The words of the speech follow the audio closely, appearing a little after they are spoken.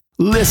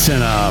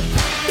Listen up.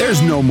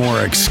 There's no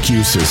more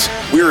excuses.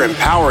 We're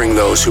empowering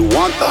those who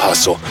want the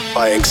hustle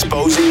by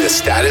exposing the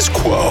status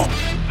quo.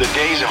 The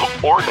days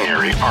of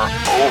ordinary are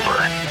over.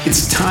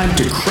 It's time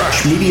to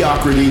crush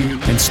mediocrity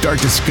and start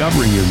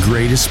discovering your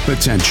greatest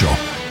potential.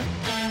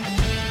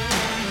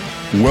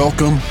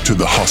 Welcome to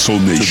the Hustle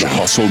Nation. To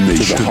the Hustle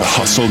Nation. To the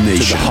Hustle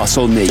Nation. To the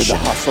Hustle Nation.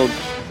 To the Hustle.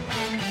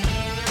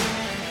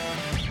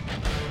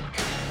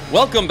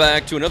 Welcome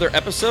back to another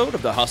episode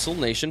of the Hustle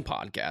Nation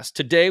podcast.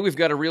 Today we've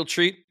got a real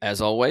treat. As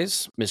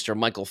always, Mr.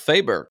 Michael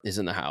Fabber is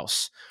in the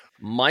house.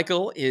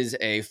 Michael is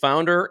a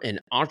founder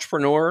and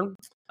entrepreneur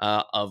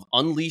of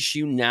Unleash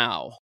You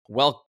Now.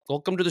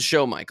 Welcome to the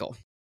show, Michael.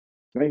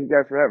 Thank you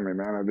guys for having me,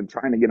 man. I've been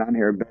trying to get on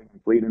here,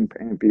 begging, pleading,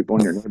 paying people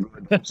in your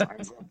neighborhood.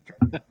 Signs up.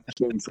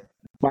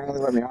 Finally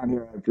let me on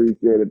here. I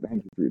appreciate it.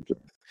 Thank you for your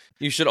time.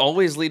 You should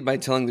always lead by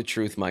telling the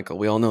truth, Michael.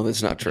 We all know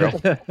that's not true.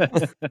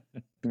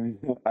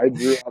 I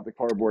drew out the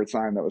cardboard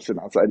sign that was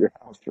sitting outside your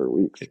house for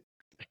weeks.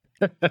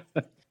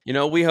 You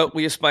know,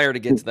 we aspire to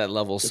get to that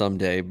level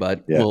someday,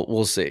 but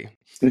we'll see.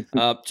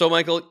 So,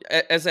 Michael,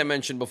 as I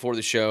mentioned before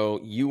the show,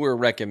 you were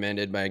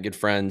recommended by a good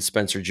friend,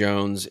 Spencer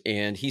Jones,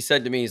 and he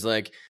said to me, he's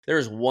like,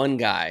 there's one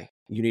guy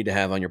you need to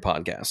have on your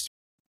podcast,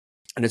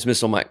 and it's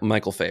Mr.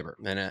 Michael Fabber.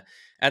 And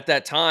at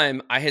that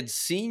time, I had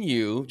seen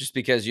you just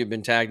because you've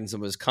been tagged in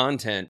some of his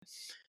content.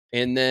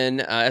 And then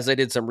as I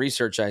did some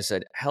research, I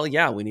said, hell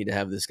yeah, we need to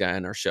have this guy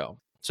on our show.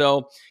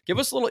 So give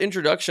us a little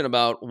introduction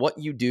about what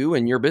you do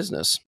in your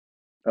business.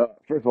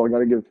 First of all, I got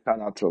to give a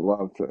shout out to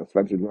love to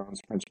Spencer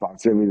Jones, Prince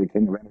Positivity, the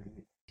King of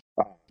Energy.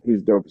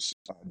 He's dope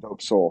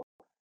soul.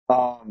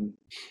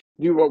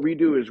 Dude, what we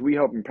do is we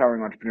help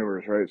empowering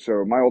entrepreneurs, right?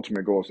 So my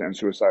ultimate goal is to end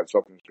suicide,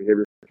 self-abuse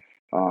behavior.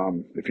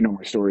 If you know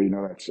my story, you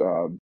know that's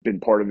been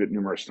part of it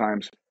numerous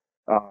times.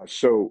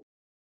 So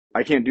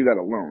I can't do that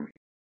alone.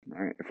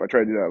 Right? If I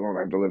try to do that alone, I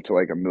have to live to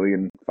like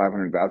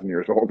 1,500,000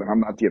 years old, and I'm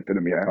not the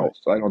epitome of health,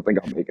 so I don't think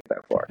I'll make it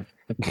that far.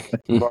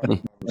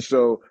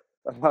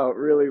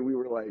 Really, we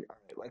were like, all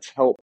right, let's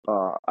help.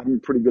 I'm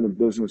pretty good at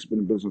business, been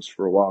in business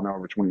for a while now,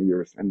 over 20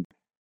 years, and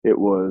it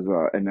was,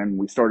 and then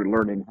we started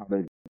learning how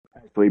to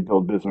actually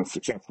build business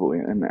successfully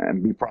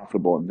and be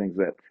profitable and things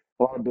that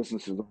a lot of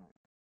businesses aren't.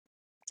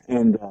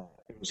 And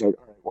it was like,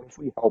 all right, what if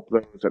we help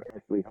those that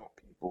actually help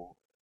people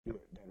do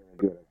it better and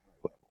do it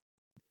at a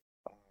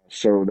high level?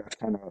 So that's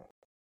kind of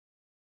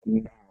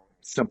now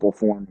simple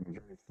form and a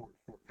very short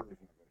version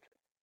of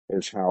it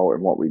is how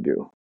and what we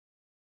do.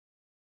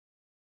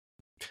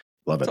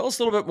 Love it. Tell us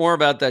a little bit more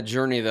about that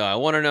journey, though. I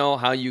want to know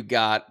how you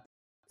got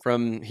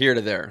from here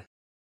to there.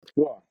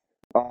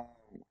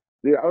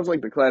 Yeah, I was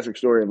like the classic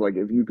story of like,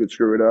 if you could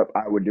screw it up,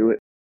 I would do it.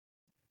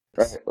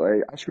 Right?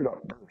 Like I screwed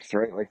up birth,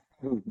 right? Like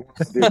I was born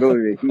with the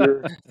ability to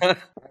hear. I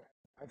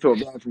feel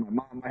bad for my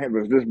mom. My head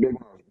was this big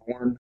when I was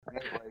born.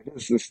 Right? Like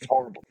this is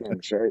horrible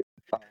things, right?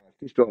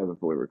 She still hasn't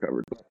fully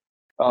recovered, but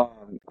I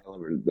love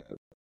her to death.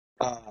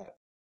 I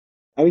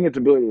didn't get the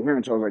ability to hear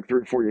until I was like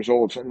 3 or 4 years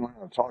old. So I didn't learn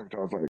how to talk until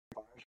I was like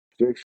 5,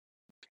 6.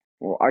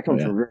 Well, I come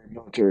from a very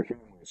military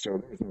family,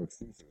 so there's no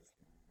excuses.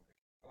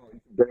 Oh,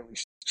 you can barely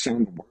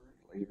sound the word.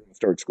 Like you're going to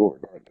start school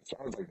regardless. So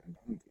I was like a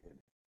dumb kid.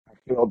 I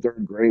failed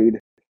 3rd grade.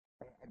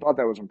 I thought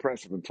that was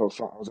impressive until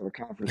I was at a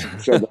conference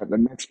and said that. The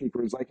next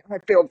speaker was like, I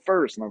failed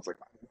first. And I was like,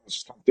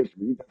 it's not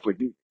different. You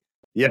definitely do.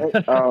 Yeah.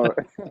 Right?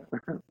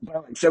 By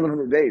like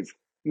 700 days.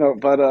 No,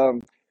 but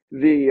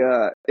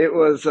it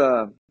was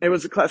a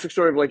classic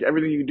story of like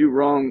everything you do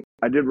wrong,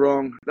 I did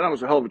wrong. Then I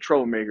was a hell of a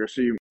troublemaker.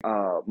 See,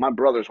 my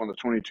brother's one of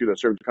the 22 that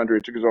served the country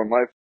and took his own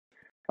life.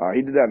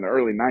 He did that in the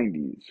early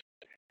 90s.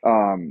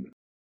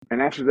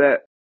 And after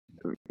that,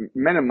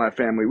 men in my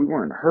family, we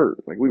weren't hurt.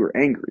 Like we were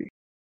angry.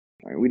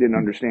 Right? We didn't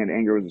understand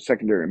anger was a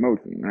secondary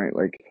emotion, right?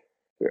 Like,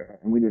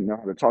 and we didn't know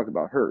how to talk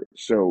about hurt.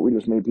 So we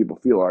just made people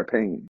feel our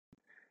pain.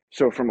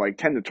 So from like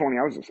 10 to 20,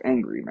 I was just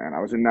angry, man.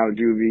 I was in and out of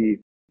juvie,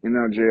 in and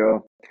out of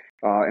jail,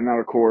 in and out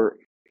of court.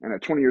 And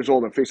at 20 years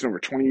old, I'm facing over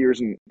 20 years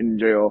in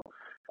jail.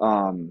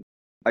 I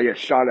get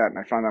shot at and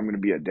I found out I'm going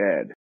to be a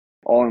dad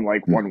all in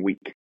like 1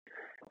 week.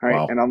 Right.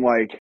 Wow. And I'm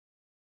like,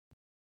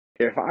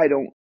 if I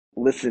don't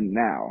listen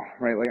now,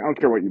 right? Like, I don't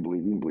care what you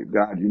believe. You can believe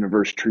God,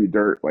 universe, tree,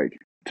 dirt. Like,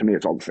 to me,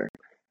 it's all the same.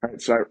 Right.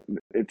 So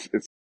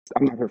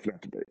I'm not here for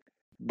that debate.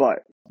 But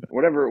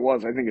whatever it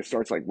was, I think it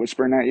starts like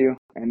whispering at you.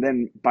 And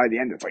then by the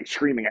end, it's like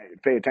screaming at you,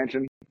 pay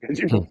attention. Because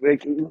you're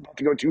about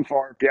to go too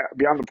far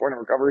beyond the point of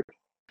recovery.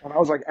 And I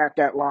was like at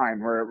that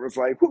line where it was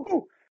like,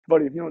 whoo,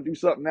 buddy, if you don't do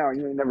something now,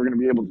 you ain't never going to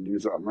be able to do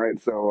something,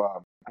 right? So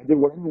I did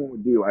what anyone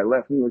would do. I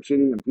left New York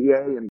City and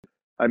PA, and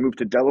I moved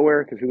to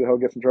Delaware, because who the hell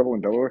gets in trouble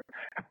in Delaware?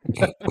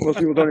 Most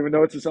people don't even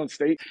know it's its own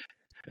state.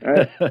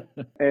 Right?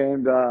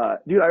 And,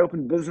 dude, I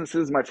opened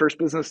businesses. My first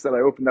business that I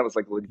opened that was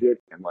like legit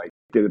and like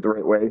did it the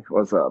right way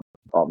was a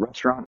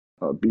restaurant,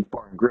 a beef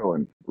bar and grill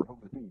in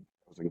Rehoboth.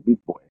 I was like a beef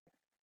boy.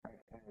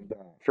 And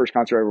first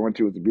concert I ever went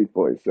to was the Beef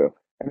Boys. So,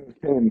 and it was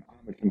paying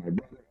homage to my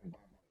brother and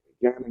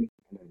Gammon,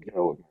 and then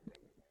Joe.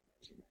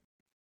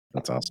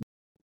 That's awesome.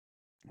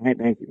 All right,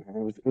 thank you.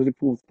 It was a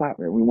cool spot,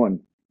 man. We won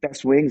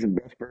best wings and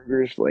best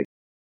burgers like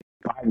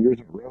 5 years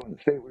in a row in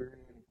the state we were in.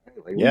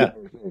 Like, yeah.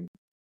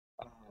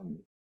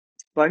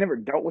 but I never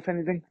dealt with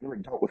anything. I never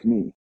dealt with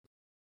me.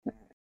 I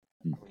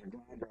was a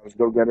grinder. I was a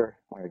go-getter.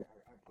 Like,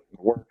 I put in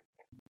the work.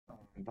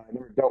 But I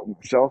never dealt with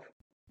myself.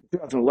 In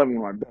 2011,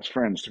 one of my best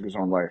friends took his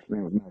own life. His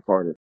name was Matt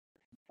Carter.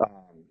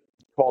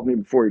 Called me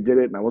before he did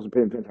it, and I wasn't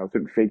paying attention. I was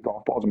hitting fake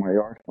golf balls in my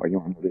yard. Like, you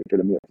know, the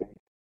epitome of fake.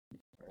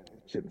 I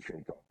was hitting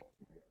fake golf balls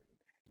in my yard.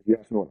 If you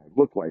ask me what I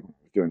looked like when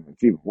I was doing it,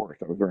 it's even worse.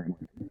 I was wearing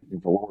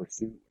like a lower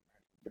suit.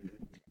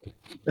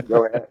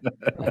 Go ahead.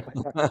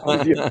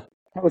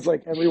 I was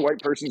like every white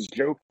person's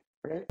joke,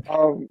 right?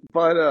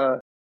 But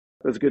it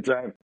was a good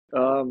time.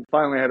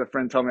 Finally, I had a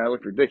friend tell me I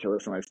looked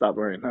ridiculous, and I stopped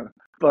wearing them.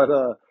 But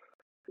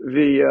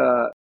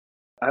the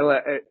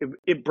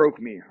it broke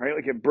me, right?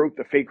 Like it broke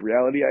the fake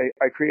reality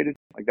I created,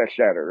 like that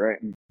shattered,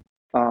 right? And,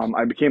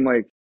 I became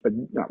like, I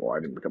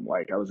didn't become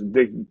like, I was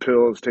addicted to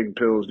pills, taking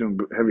pills, doing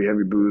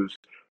heavy booze.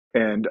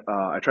 And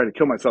I tried to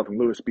kill myself in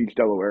Lewis Beach,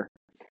 Delaware.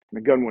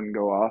 And the gun wouldn't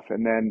go off.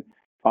 And then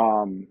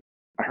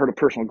I heard a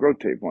personal growth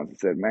tape once that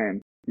said,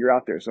 man, you're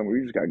out there somewhere.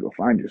 You just got to go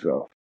find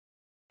yourself.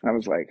 And I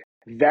was like,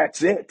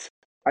 that's it.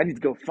 I need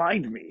to go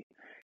find me.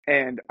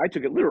 And I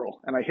took it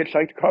literal. And I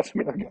hitchhiked across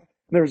America.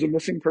 There was a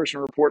missing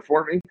person report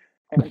for me.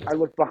 And I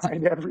looked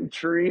behind every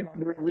tree and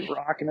under every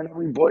rock and in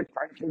every bush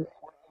trying to figure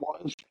out where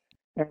I was.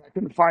 And I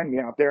couldn't find me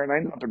out there. And I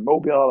ended up in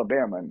Mobile,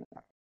 Alabama. And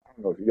I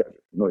don't know if you guys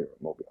are familiar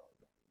with Mobile, Alabama.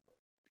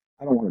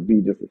 I don't want to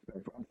be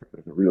disrespectful. I'm sure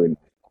there's a really nice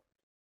part.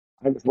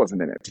 I just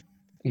wasn't in it.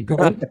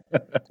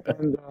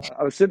 And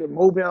I was sitting in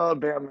Mobile,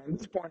 Alabama. And at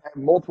this point, I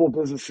had multiple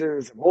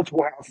businesses and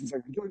multiple houses.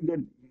 Like, I'm doing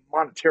good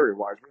monetary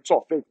wise, but it's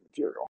all fake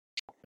material.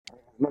 It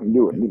has nothing to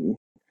do with me.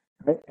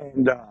 Right?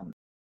 And I'm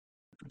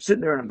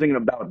sitting there and I'm thinking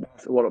about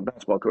what a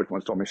basketball coach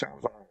once told me. So I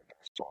was all right with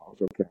basketball. I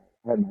was okay.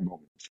 I had my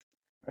moments.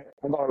 Right?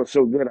 I thought it was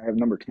so good. I have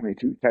number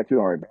 22 tattooed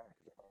on my back. I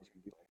thought I was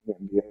going to be like the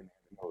NBA and I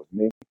didn't know it was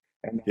me.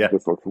 And that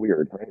just looks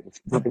weird, right?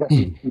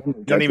 You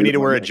don't even need to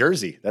wear a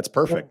jersey. That's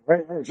perfect.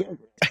 Right, exactly.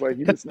 It's like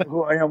you just know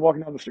who I am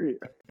walking down the street.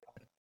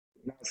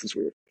 Now this is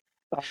weird.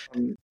 I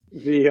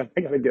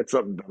got to get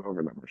something done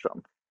over them or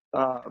something.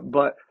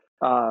 But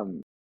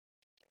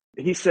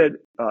he said,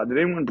 did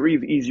anyone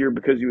breathe easier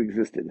because you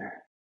existed?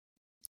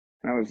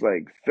 And I was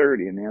like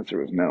 30, and the answer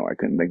was no. I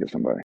couldn't think of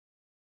somebody.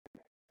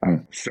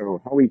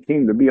 So how we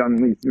came to be on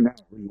Me Too Now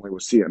originally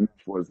with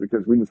CMS was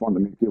because we just wanted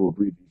to make people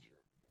breathe easier.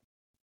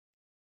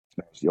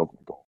 That was the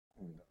ultimate goal.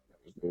 And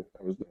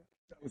that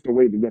was the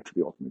way to get to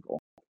the ultimate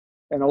goal.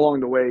 And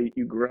along the way,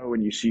 you grow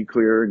and you see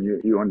clear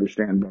and you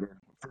understand better.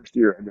 First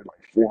year, I did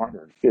like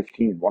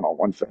 415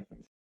 one-on-one sessions.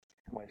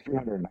 And like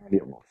 390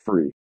 of them were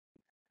free.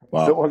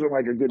 Wow. So it wasn't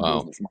like a good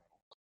business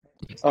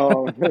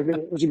model.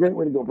 It was a great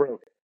way to go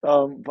broke.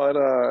 But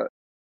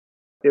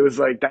it was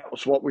like that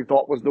was what we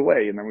thought was the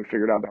way. And then we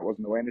figured out that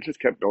wasn't the way. And it just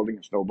kept building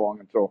and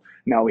snowballing until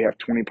now we have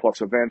 20 plus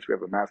events. We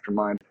have a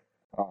mastermind,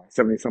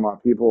 70 some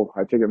odd people.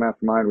 I take a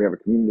mastermind. We have a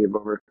community of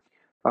over,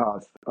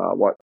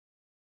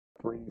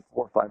 3,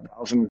 4,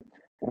 5,000.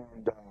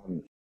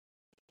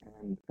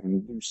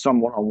 And do some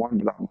one-on-one,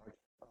 but not much.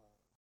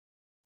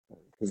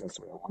 Because that's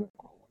the way I want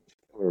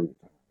it.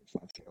 It's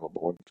not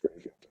scalable. It's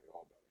crazy. I'll tell you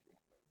all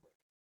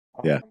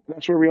about it. Yeah.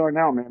 That's where we are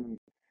now, man.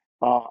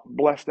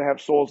 Blessed to have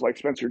souls like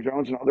Spencer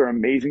Jones and other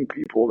amazing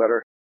people that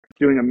are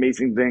doing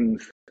amazing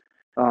things,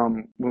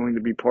 willing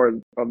to be part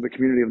of the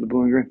community of the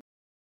Blue and Green.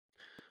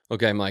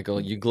 Okay,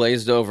 Michael, you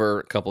glazed over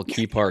a couple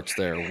key parts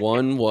there.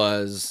 One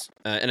was,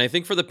 and I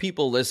think for the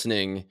people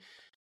listening,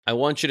 I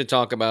want you to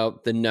talk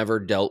about the never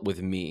dealt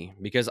with me,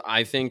 because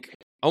I think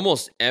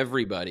almost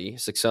everybody,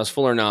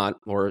 successful or not,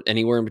 or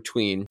anywhere in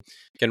between,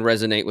 can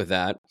resonate with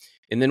that.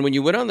 And then when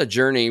you went on the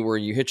journey where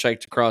you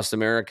hitchhiked across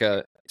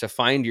America to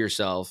find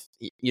yourself,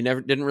 you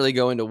never didn't really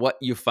go into what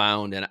you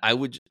found. And I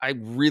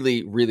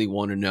really, really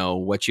want to know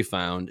what you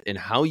found and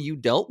how you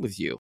dealt with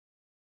you.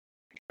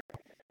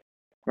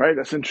 Right.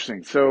 That's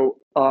interesting. So,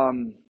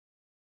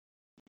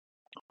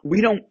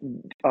 we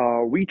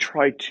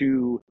try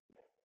to,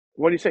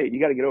 what do you say? You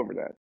got to get over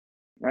that,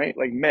 right?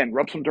 Like men,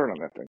 rub some dirt on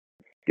that thing.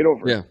 Get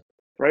over it.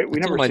 Right. We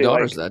never my say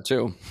daughter's like, that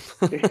too.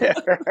 Yeah,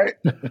 right.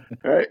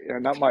 Right. Yeah,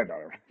 not my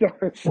daughter.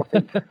 It's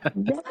like,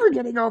 never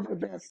getting over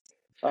this.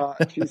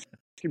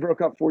 She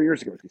broke up 4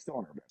 years ago. She's still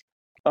on her bed.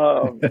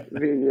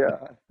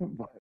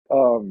 My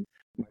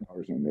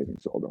daughter's an amazing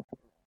soul, though.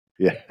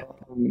 Yeah.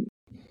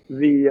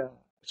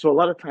 So a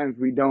lot of times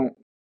we don't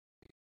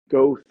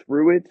go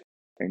through it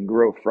and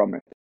grow from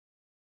it.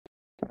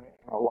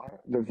 A lot of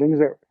the things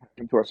that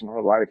happen to us in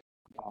our life,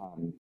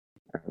 I'm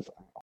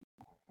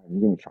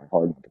going to try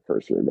hard not to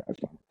curse here, guys.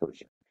 Don't curse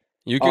here.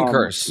 You can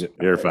curse.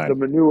 You're fine. The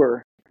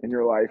manure in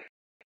your life,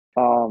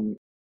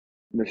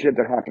 the shit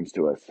that happens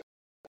to us,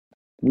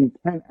 we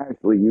can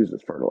actually use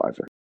as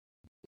fertilizer.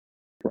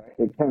 Right?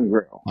 It can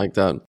grow. Like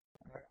that.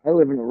 I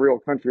live in a real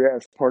country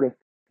ass part of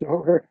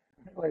Delaware.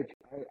 Like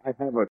I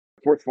have a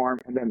sports farm,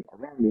 and then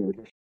around me are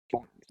just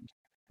farms.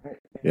 Right?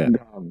 And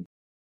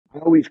I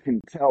always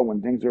can tell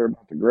when things are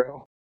about to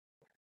grow.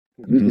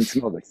 You can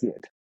smell the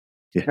shit.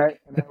 Yeah. Right?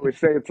 And I always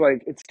say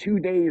it's 2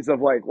 days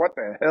of like, what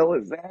the hell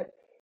is that?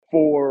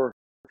 For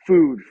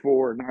food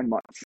for 9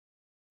 months.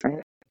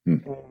 Right?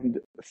 And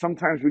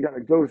sometimes we got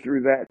to go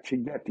through that to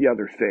get the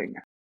other thing,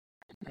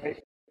 right?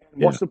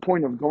 And what's the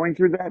point of going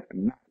through that?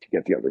 Not to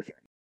get the other thing.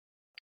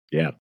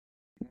 Yeah.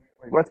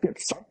 Like, let's get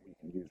something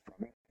we can use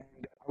from it.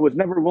 And I was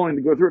never willing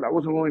to go through it. I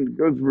wasn't willing to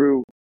go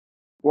through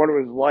what it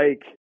was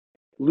like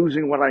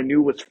losing what I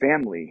knew was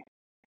family,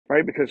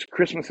 right? Because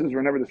Christmases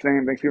were never the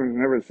same, Thanksgiving was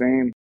never the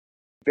same,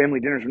 family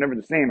dinners were never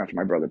the same after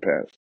my brother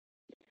passed.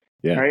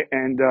 Yeah. Right.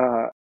 And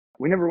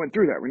we never went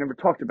through that. We never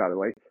talked about it.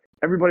 Like,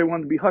 everybody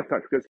wanted to be hush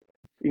hush because,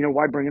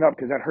 why bring it up?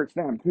 Because that hurts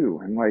them too.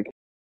 And like,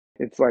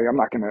 it's like,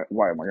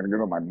 why am I going to go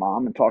to my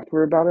mom and talk to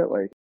her about it?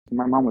 Like,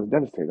 my mom was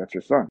devastated. That's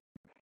her son.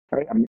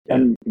 Right.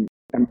 And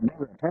my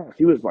brother passed.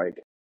 He was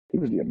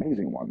the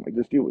amazing one. Like,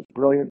 this dude was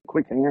brilliant,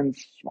 quick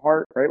hands,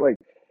 smart, right? Like,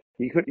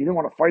 you didn't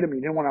want to fight him.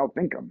 You didn't want to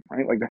outthink him,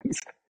 right? Like,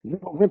 you're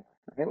a winner,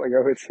 right? Like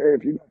I would say,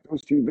 if you got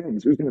those two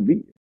things, who's going to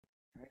beat you?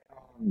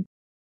 Right?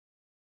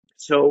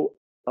 So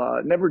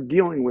never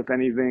dealing with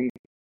anything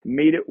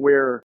made it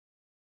where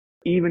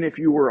even if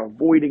you were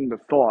avoiding the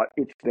thought,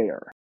 it's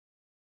there.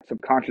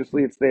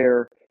 Subconsciously, it's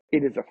there.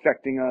 It is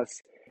affecting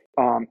us.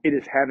 It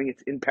is having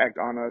its impact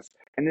on us,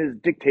 and it is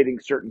dictating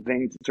certain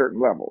things at certain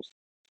levels.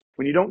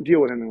 When you don't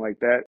deal with anything like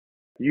that,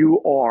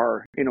 you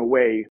are, in a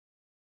way,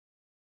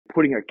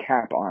 putting a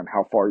cap on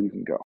how far you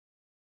can go.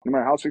 No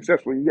matter how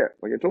successful you get.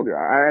 Like I told you,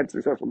 I had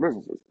successful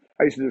businesses.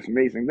 I used to do this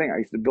amazing thing. I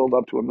used to build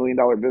up to $1 million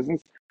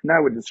business, and I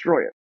would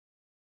destroy it.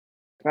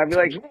 And I'd be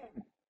like,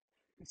 man,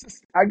 it's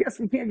just, I guess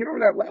we can't get over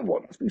that level.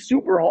 It must be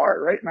super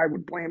hard, right? And I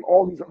would blame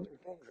all these other things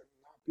and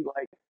not be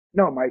like,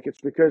 no, Mike,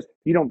 it's because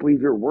you don't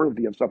believe you're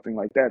worthy of something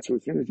like that. So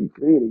as soon as you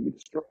create it, you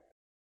destroy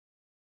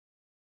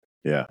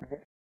it. Yeah.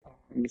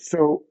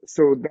 So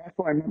that's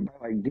what I meant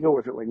by like deal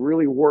with it, like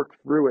really work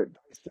through it,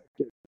 dissect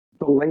it,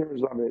 the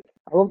layers of it.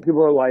 I love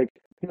people are like,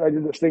 I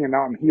did this thing and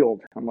now I'm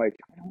healed. I'm like,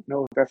 I don't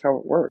know if that's how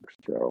it works,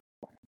 bro.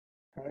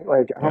 Right?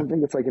 Like, I don't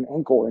think it's like an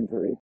ankle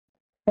injury.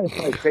 It's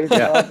like face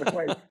it up. It's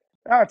like,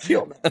 it's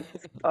healed.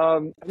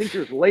 I think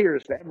there's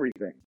layers to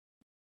everything,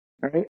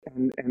 right?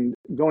 And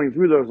going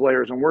through those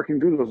layers and working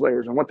through those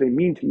layers and what they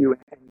mean to you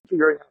and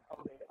figuring out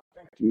how they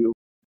affect you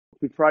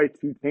to try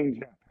to change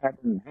that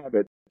pattern and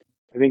habit,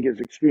 I think is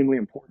extremely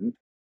important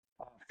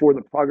for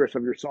the progress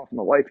of yourself and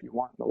the life you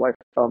want, and the life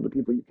of the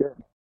people you care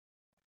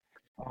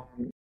about.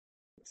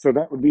 So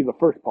that would be the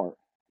first part.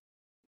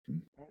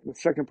 The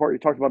second part, you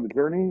talked about the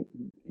journey.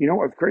 You know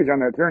what's crazy on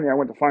that journey? I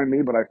went to find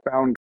me, but I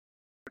found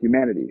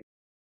humanity.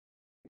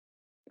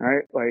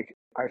 Right? Like,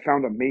 I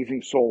found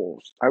amazing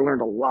souls. I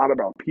learned a lot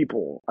about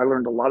people. I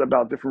learned a lot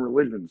about different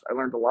religions. I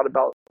learned a lot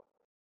about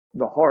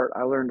the heart.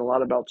 I learned a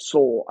lot about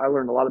soul. I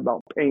learned a lot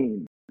about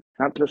pain.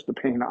 Not just the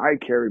pain I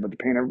carry, but the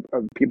pain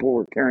of people who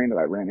were carrying that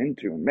I ran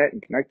into and met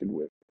and connected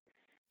with.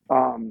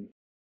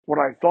 What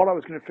I thought I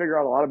was going to figure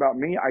out a lot about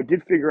me, I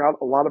did figure out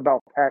a lot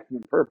about passion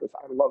and purpose.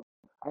 I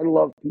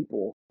love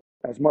people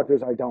as much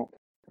as I don't.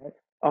 Right?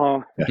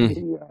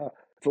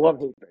 It's a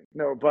love-hate thing.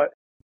 No, but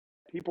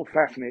people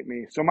fascinate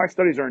me. So my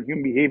studies are in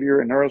human behavior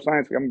and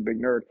neuroscience. I'm a big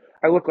nerd.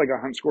 I look like I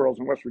hunt squirrels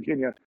in West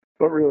Virginia,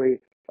 but really,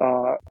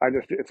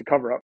 it's a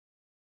cover-up.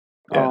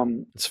 Yeah,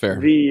 it's fair.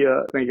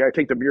 I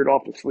take the beard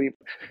off to sleep.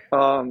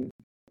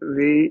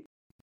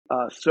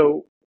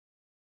 So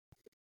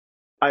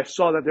I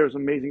saw that there's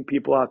amazing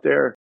people out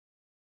there,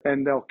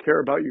 and they'll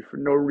care about you for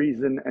no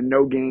reason and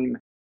no gain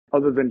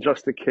other than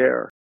just to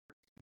care,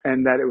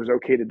 and that it was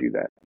okay to do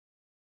that.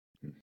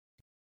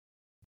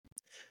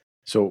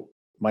 So,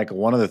 Michael,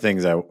 one of the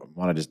things I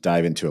want to just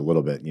dive into a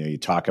little bit, you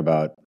talk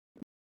about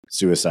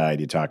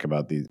suicide, you talk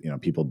about these,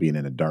 people being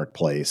in a dark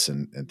place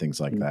and things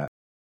like that.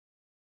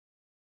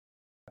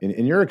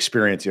 In your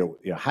experience,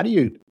 how do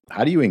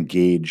you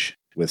engage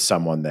with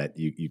someone that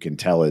you can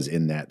tell is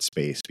in that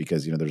space?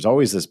 Because, there's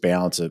always this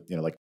balance of,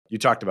 like you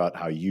talked about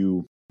how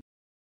you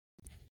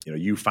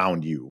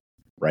found you,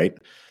 right?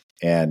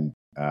 And,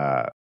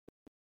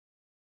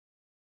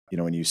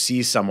 when you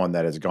see someone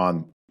that has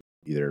gone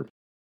either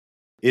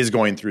is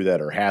going through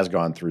that or has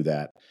gone through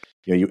that,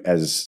 you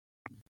as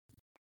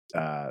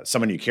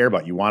someone you care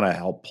about, you want to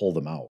help pull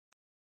them out.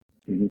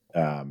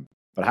 Mm-hmm.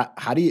 But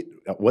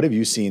what have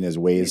you seen as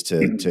ways to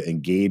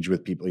engage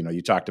with people?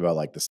 You talked about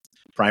like this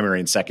primary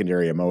and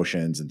secondary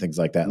emotions and things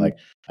like that. Mm-hmm. Like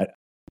I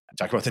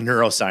talked about the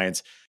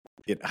neuroscience.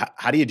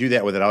 How do you do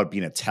that without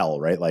being a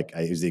tell, right? Like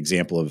I use the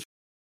example of,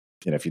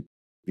 if you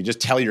just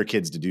tell your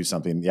kids to do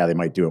something, yeah, they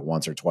might do it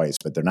once or twice,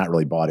 but they're not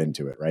really bought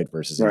into it, right?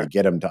 Versus if you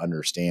get them to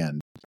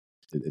understand,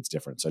 it's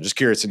different. So just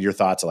curious in your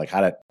thoughts of like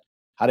how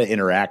to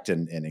interact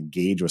and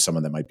engage with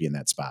someone that might be in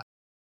that spot.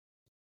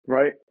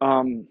 Right.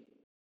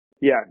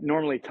 Yeah.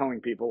 Normally telling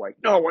people like,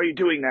 no, why are you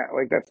doing that?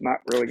 Like, that's not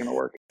really going to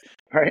work.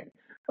 Right.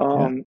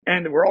 And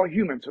we're all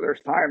human. So there's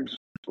times,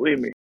 believe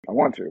me, I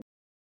want to.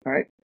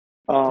 Right.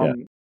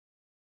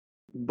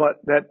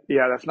 But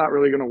that's not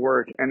really going to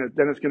work. And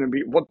then it's going to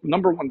be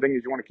number one thing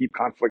is you want to keep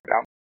conflict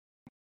down.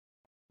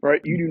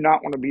 Right. You do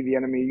not want to be the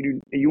enemy.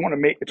 You want to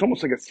make, it's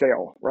almost like a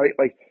sale, right?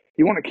 Like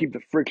you want to keep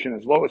the friction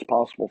as low as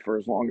possible for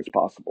as long as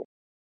possible.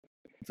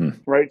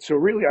 Right. So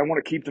really, I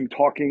want to keep them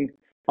talking,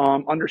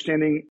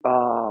 understanding,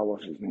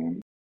 what's his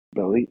name?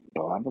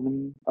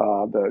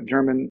 the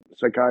German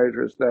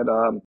psychiatrist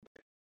that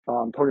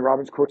Tony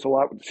Robbins quotes a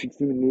lot with the 6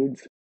 human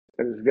needs.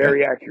 That is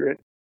very accurate,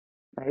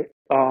 right?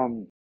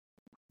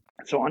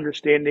 So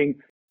understanding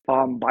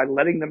by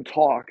letting them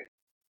talk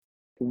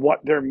what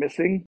they're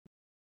missing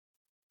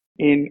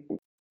in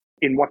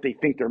what they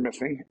think they're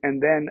missing,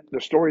 and then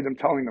the story them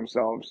telling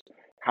themselves,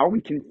 how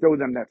we can show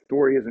them that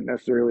story isn't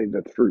necessarily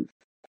the truth,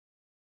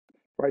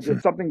 right?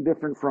 There's something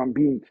different from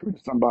being true to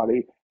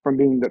somebody from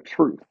being the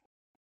truth,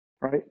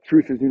 right?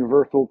 Truth is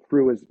universal,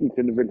 true is each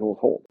individual's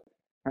hold,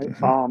 right?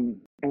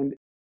 And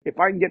if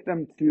I can get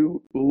them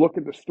to look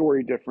at the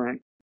story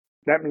different,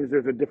 that means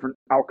there's a different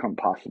outcome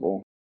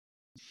possible.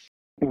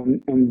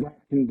 And that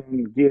can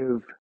then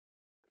give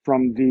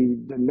from the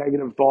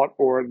negative thought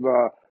or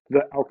the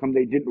outcome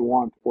they didn't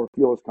want or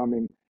feel is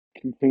coming,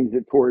 can change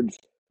it towards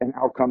an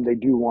outcome they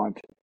do want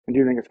and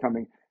do think it's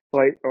coming.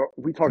 Like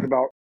we talked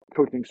about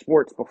coaching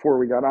sports before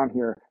we got on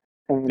here,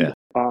 and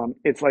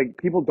it's like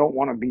people don't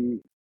want to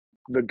be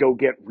the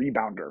go-get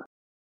rebounder,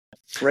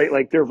 right?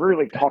 Like they're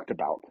really talked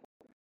about,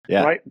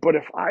 right? But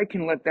if I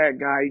can let that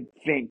guy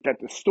think that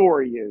the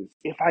story is,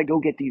 if I go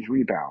get these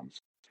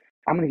rebounds,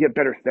 I'm going to get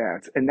better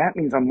stats, and that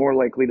means I'm more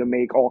likely to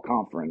make all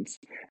conference,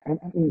 and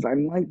that means I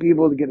might be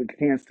able to get a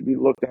chance to be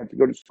looked at to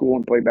go to school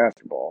and play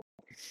basketball,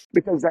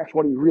 because that's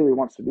what he really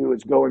wants to do,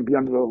 is go and be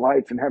under the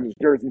lights and have his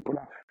jersey put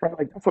on, right?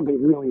 Like that's what they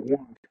really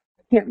want.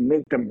 I can't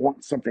make them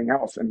want something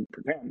else and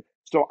pretend.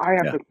 So I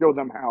have to show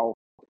them how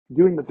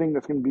doing the thing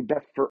that's going to be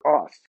best for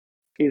us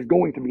is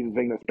going to be the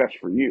thing that's best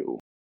for you,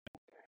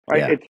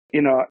 right? It's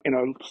in a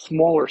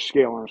smaller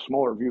scale and a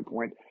smaller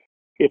viewpoint.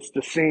 It's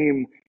the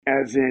same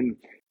as in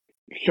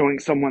showing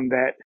someone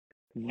that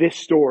this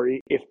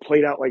story, if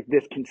played out like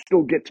this, can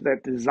still get to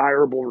that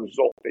desirable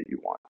result that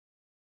you want.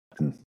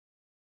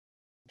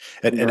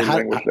 And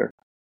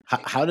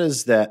how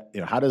does that,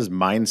 how does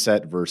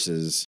mindset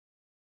versus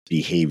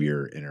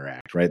behavior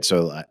interact, right?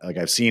 So like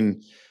I've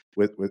seen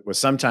with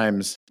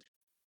sometimes,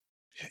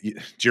 to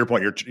your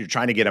point, you're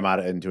trying to get them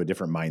into a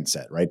different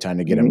mindset, right? Trying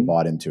to get them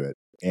bought into it.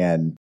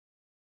 And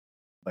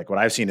like what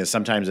I've seen is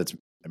sometimes it's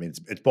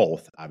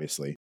both,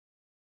 obviously.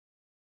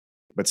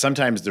 But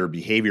sometimes their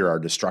behavior are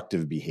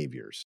destructive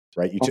behaviors,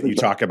 right? You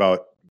talk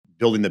about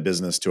building the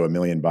business to $1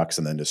 million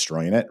and then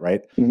destroying it, right?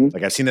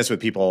 Like I've seen this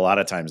with people a lot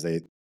of times. They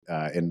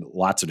in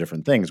lots of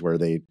different things where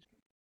they,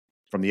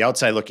 from the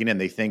outside looking in,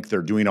 they think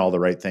they're doing all the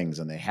right things,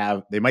 and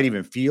they might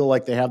even feel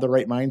like they have the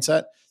right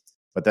mindset,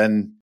 but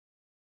then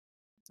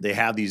they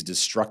have these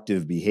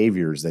destructive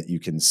behaviors that you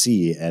can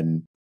see,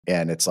 and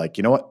it's like,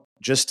 you know what?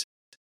 Just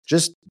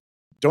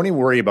don't even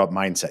worry about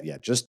mindset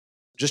yet. Just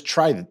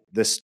try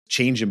this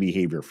change in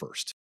behavior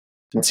first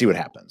and see what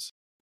happens.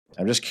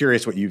 I'm just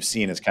curious what you've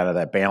seen as kind of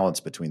that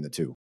balance between the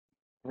two.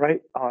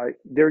 Right.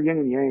 They're yin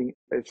and yang.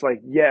 It's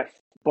like, yes,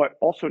 but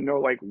also know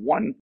like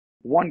one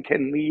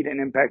can lead and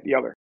impact the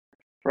other,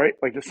 right?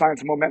 Like the science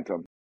of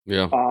momentum.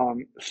 Yeah.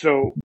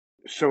 So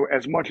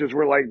as much as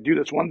we're like, do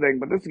this one thing,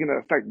 but this is going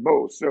to affect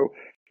both. So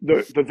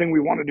the thing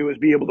we want to do is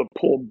be able to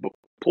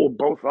pull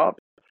both up.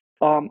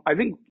 I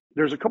think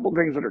there's a couple of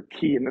things that are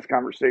key in this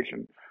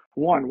conversation.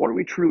 One, what do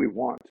we truly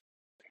want?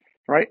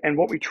 Right? And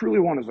what we truly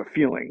want is a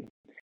feeling.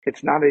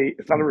 It's not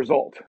a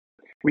result.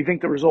 We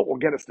think the result will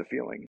get us the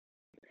feeling,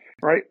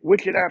 right?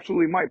 Which it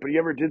absolutely might. But you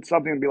ever did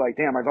something and be like,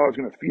 damn, I thought I was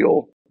going to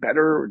feel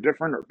better or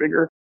different or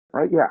bigger,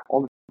 right? Yeah.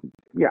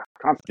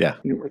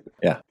 Constantly.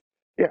 Yeah.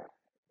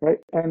 Right.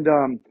 And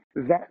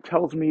that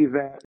tells me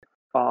that,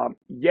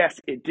 yes,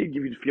 it did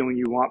give you the feeling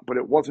you want, but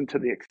it wasn't to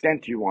the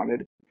extent you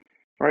wanted.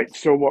 Right.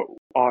 So what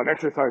an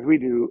exercise we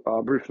do,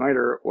 Bruce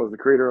Snyder was the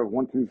creator of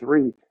 1, 2,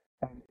 3,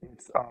 and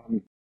it's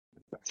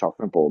that's how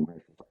simple my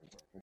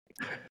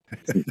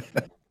exercise.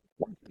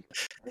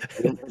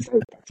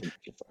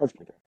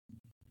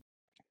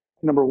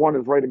 Number one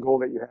is write a goal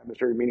that you have that's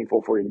very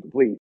meaningful for you to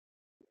complete.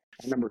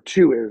 And number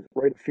two is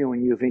write a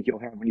feeling you think you'll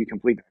have when you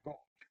complete that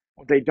goal.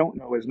 What they don't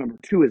know is number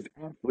two is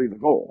actually the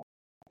goal.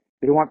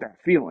 They want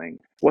that feeling.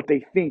 What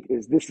they think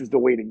is this is the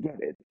way to get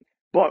it.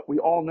 But we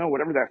all know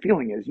whatever that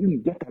feeling is, you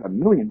can get that a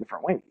million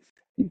different ways.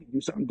 You can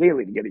do something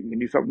daily to get it. You can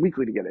do something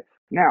weekly to get it.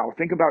 Now,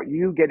 think about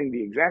you getting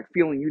the exact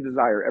feeling you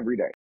desire every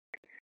day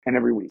and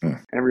every week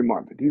and every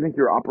month. Do you think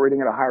you're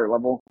operating at a higher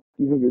level?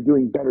 Do you think you're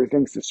doing better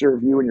things to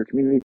serve you and your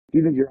community? Do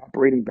you think you're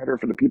operating better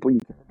for the people you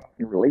care about,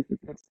 your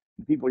relationships,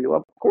 the people you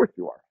love? Of course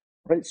you are,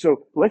 right?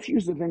 So let's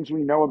use the things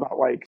we know about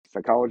like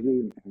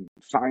psychology and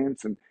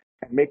science and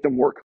make them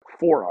work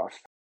for us,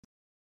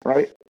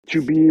 right?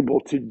 To be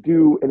able to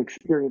do and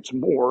experience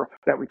more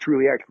that we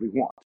truly actually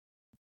want.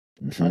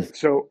 Right?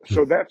 So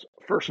that's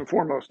first and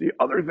foremost. The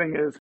other thing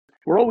is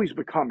we're always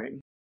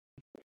becoming,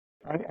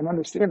 right? And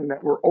understanding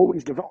that we're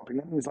always developing.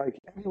 That means like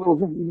every little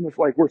thing, even if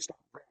like we're still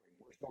growing,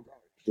 we're still growing.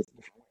 It's just a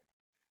different way.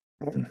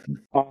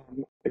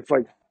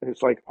 Right?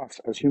 It's like us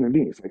as human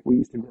beings. Like we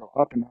used to grow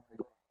up and now we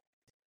grow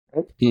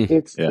up.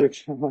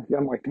 Right?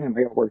 I'm like, damn,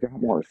 I gotta work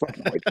out more. Fuck,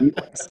 I like eat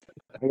less.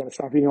 I gotta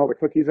stop eating all the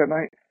cookies at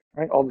night.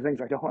 Right? All the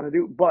things I don't want to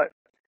do. But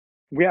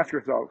we ask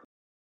ourselves,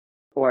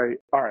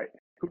 like, all right,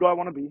 who do I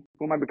want to be?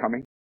 Who am I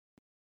becoming?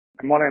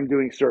 and what I'm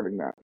doing serving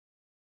that.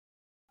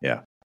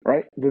 Yeah.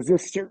 Right? Does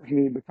this serve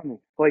me becoming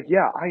like,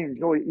 yeah, I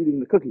enjoy eating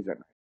the cookies at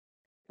night,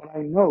 but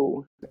I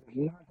know that it's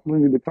not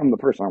going to become the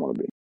person I want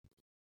to be.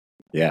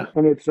 Yeah.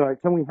 And it's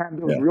can we have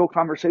those real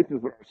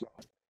conversations with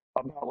ourselves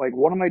about like,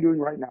 what am I doing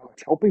right now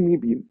that's helping me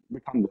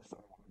become this that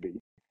I want to be?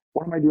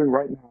 What am I doing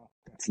right now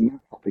that's not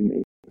helping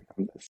me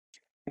become this?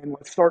 And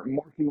let's start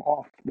marking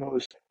off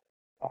those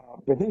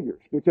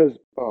behaviors, because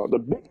the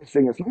biggest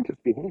thing is not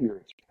just behavior,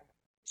 it's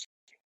patterns.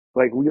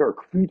 Like, we are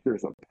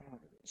creatures of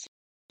patterns.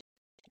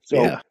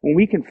 So when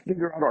we can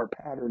figure out our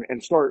pattern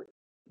and start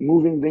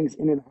moving things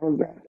in and out of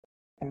that,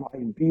 and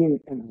like being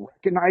and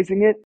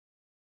recognizing it,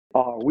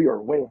 we are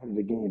way ahead of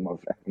the game of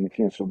having a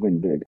chance to win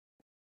big.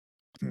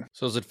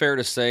 So is it fair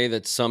to say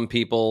that some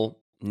people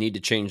need to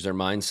change their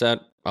mindset,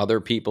 other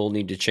people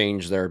need to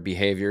change their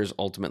behaviors,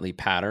 ultimately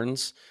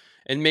patterns,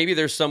 and maybe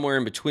there's somewhere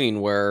in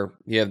between where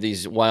you have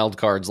these wild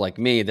cards like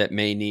me that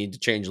may need to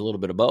change a little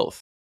bit of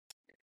both?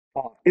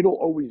 It'll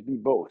always be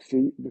both,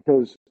 see,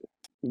 because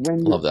when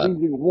you're Love that.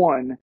 changing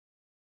one,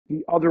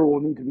 the other will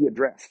need to be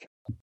addressed,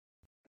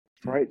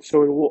 right?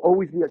 So it will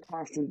always be a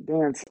constant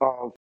dance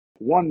of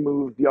one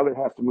move, the other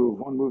has to move,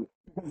 one move.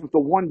 Because if the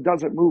one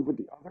doesn't move with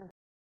the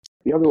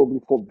other will be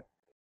pulled back.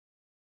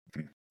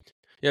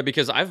 Yeah,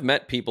 because I've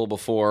met people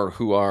before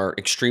who are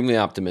extremely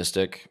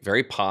optimistic,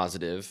 very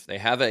positive. They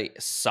have a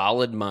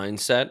solid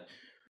mindset,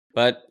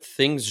 but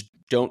things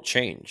don't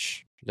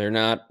change. They're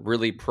not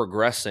really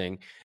progressing.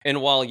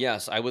 And while,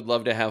 yes, I would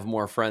love to have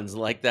more friends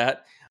like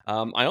that,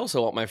 I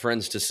also want my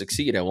friends to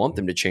succeed. I want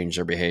them to change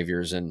their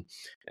behaviors. And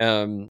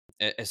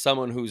as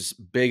someone who's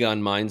big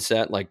on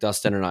mindset, like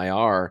Dustin and I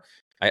are,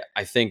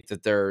 I think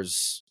that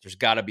there's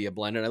got to be a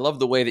blend. And I love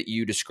the way that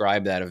you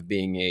describe that of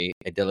being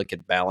a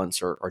delicate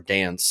balance or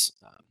dance.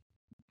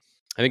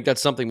 I think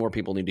that's something more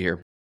people need to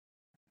hear.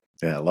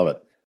 Yeah, I love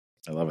it.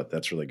 I love it.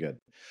 That's really good.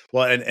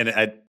 Well, and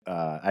I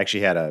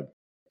actually had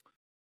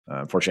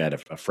unfortunately, I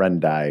had a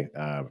friend die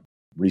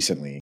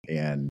recently,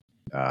 and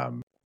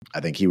I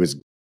think he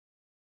was,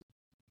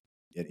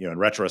 in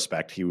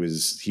retrospect, he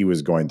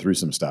was going through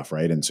some stuff,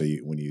 right? And so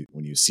when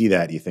you see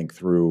that, you think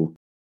through.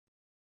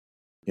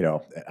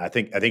 I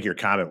think your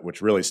comment,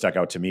 which really stuck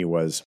out to me,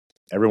 was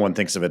everyone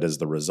thinks of it as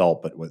the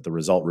result, but what the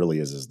result really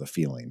is the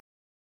feeling,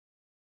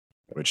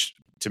 which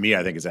to me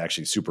I think is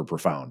actually super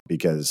profound,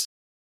 because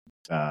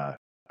I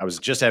was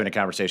just having a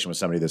conversation with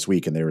somebody this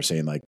week, and they were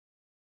saying like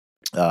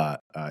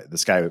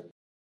this guy.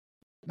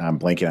 Now I'm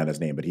blanking on his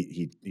name, but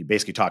he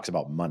basically talks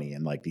about money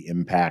and like the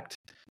impact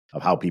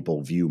of how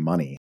people view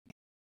money,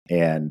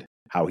 and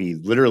how he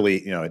literally,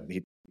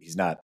 he's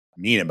not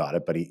mean about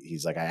it, but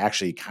he's like, I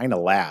actually kind of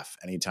laugh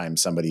anytime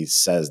somebody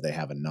says they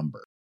have a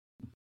number,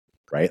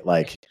 right?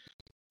 Like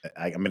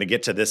I'm going to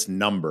get to this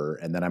number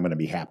and then I'm going to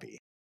be happy.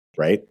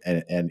 Right.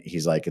 And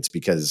he's like, it's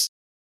because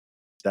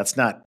that's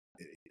not,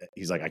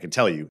 he's like, I can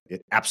tell you,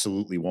 it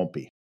absolutely won't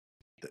be,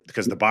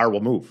 because the bar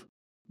will move.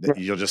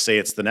 You'll just say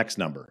it's the next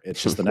number.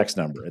 It's just the next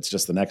number. It's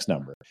just the next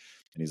number.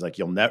 And he's like,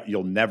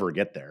 you'll never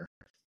get there.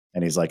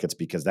 And he's like, it's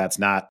because that's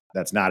not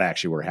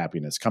actually where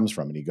happiness comes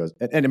from. And he goes,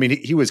 and I mean,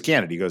 he was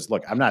candid. He goes,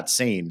 look, I'm not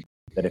saying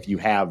that if you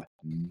have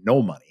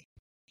no money,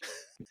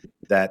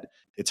 that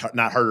it's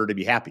not harder to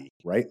be happy,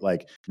 right?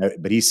 Like,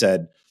 but he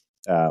said,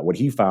 what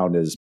he found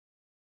is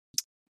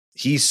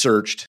he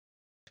searched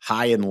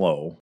high and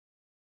low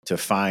to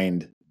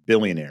find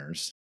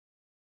billionaires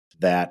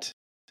that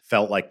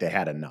felt like they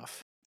had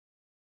enough.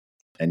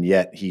 And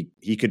yet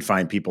he could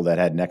find people that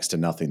had next to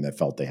nothing that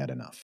felt they had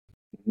enough.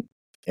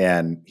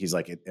 And he's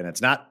like, and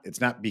it's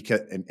not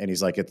because, and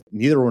he's like,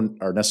 neither one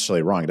are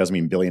necessarily wrong. It doesn't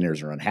mean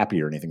billionaires are unhappy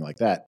or anything like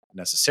that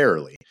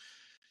necessarily.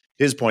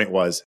 His point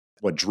was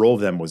what drove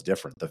them was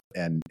different.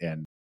 And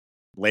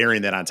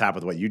layering that on top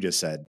of what you just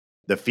said,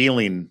 the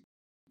feeling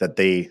that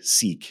they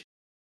seek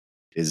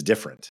is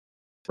different.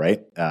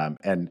 Right.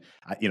 And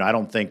I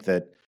don't think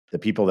that the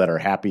people that are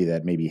happy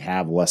that maybe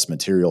have less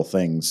material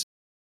things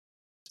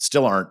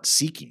still aren't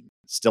seeking,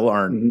 still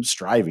aren't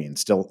striving,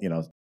 still,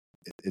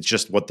 it's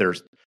just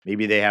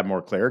maybe they have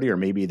more clarity, or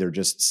maybe they're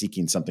just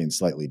seeking something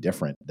slightly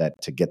different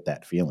to get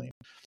that feeling.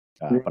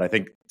 But I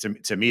think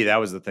to me, that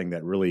was the thing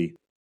that really,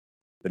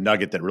 the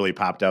nugget that really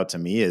popped out to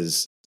me,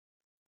 is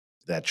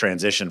that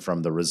transition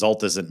from the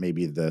result isn't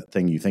maybe the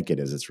thing you think it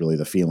is. It's really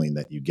the feeling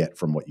that you get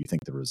from what you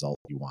think the result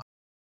you want.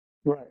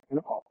 Right. And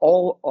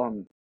all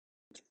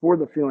for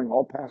the feeling,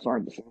 all paths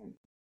aren't the same.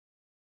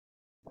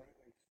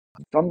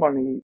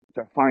 Somebody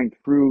to find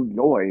true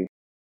joy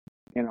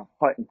in a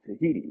hut in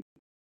Tahiti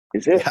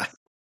is it.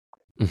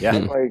 Yeah.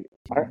 Like,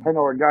 I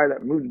know a guy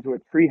that moved into a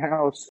tree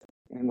house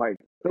in like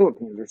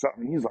Philippines or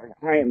something. He's like,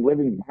 I am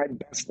living my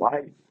best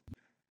life.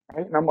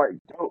 Right? And I'm like,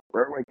 dope,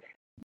 bro. Like,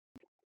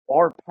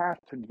 our path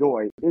to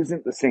joy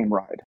isn't the same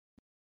ride.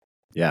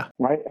 Yeah.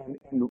 Right.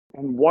 And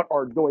what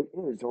our joy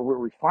is, or where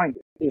we find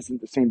it, isn't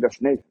the same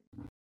destination.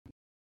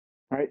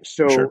 Right.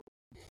 So, sure.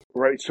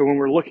 Right. So when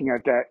we're looking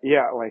at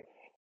that, like,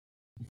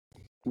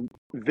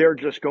 they're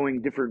just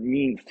going different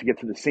means to get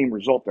to the same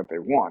result that they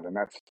want. And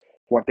that's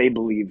what they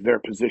believe their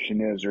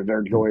position is, or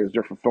their joy is,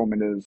 their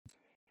fulfillment is.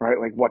 right?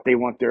 Like what they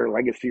want their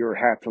legacy or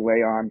hat to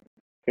lay on.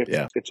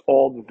 It's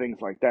all the things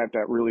like that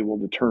that really will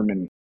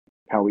determine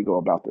how we go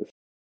about this.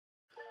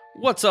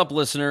 What's up,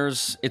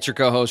 listeners? It's your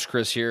co-host,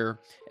 Chris here.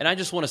 And I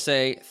just want to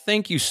say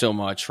thank you so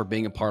much for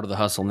being a part of the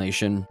Hustle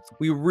Nation.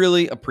 We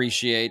really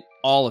appreciate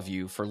all of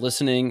you for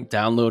listening,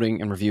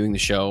 downloading, and reviewing the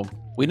show.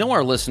 We know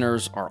our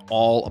listeners are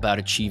all about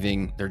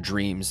achieving their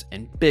dreams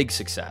and big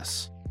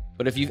success.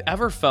 But if you've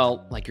ever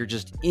felt like you're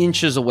just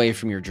inches away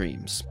from your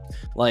dreams,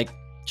 like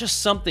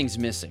just something's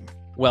missing,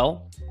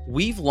 well,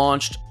 we've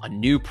launched a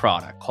new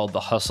product called the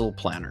Hustle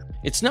Planner.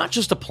 It's not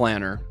just a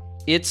planner.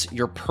 It's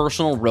your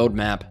personal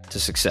roadmap to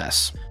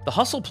success. The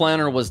Hustle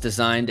Planner was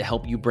designed to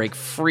help you break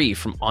free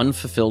from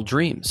unfulfilled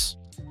dreams.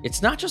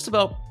 It's not just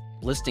about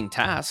listing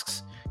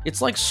tasks.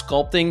 It's like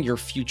sculpting your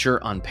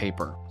future on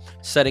paper,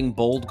 setting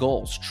bold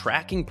goals,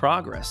 tracking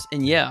progress,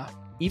 and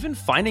even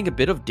finding a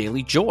bit of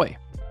daily joy.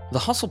 The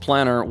Hustle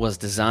Planner was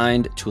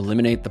designed to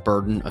eliminate the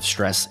burden of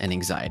stress and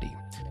anxiety,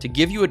 to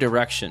give you a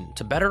direction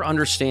to better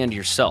understand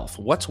yourself,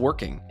 what's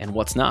working and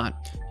what's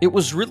not. It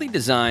was really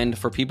designed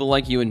for people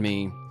like you and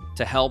me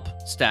to help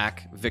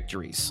stack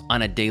victories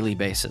on a daily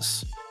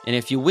basis. And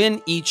if you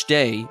win each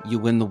day, you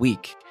win the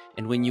week.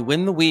 And when you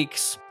win the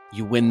weeks,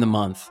 you win the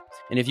month.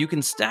 And if you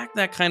can stack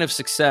that kind of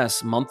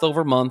success month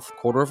over month,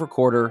 quarter over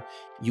quarter,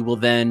 you will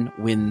then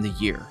win the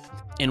year.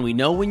 And we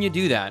know when you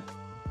do that,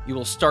 you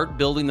will start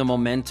building the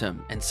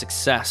momentum and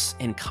success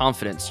and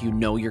confidence you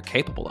know you're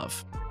capable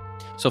of.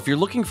 So if you're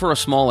looking for a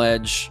small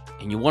edge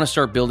and you want to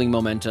start building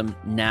momentum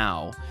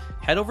now,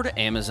 head over to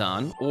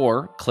Amazon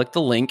or click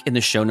the link in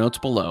the show notes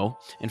below.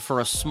 And for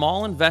a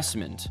small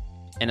investment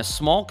and a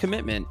small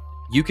commitment,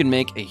 you can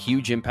make a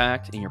huge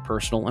impact in your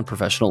personal and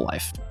professional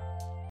life.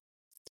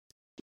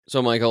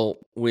 So, Michael,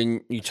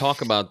 when you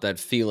talk about that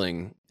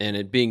feeling and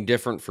it being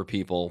different for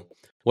people,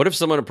 what if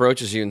someone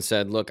approaches you and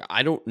said, look,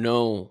 I don't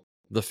know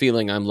the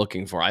feeling I'm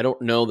looking for. I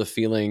don't know the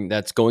feeling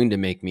that's going to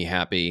make me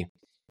happy.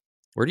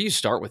 Where do you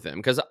start with them?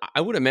 Because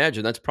I would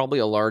imagine that's probably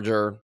a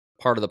larger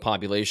part of the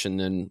population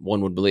than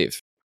one would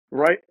believe.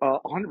 Right,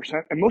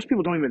 100%. And most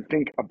people don't even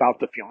think about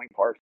the feeling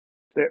part.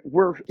 That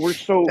we're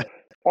so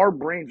our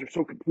brains are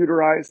so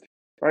computerized,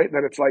 right?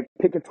 That it's like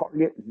pick a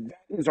target.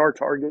 That is our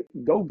target.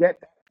 Go get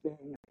that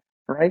thing,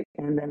 right?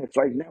 And then it's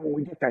like now when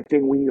we get that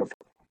thing, we need to,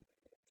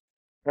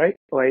 right?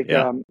 Like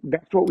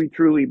that's what we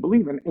truly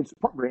believe in. It's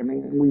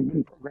programming, and we've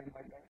been programmed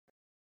like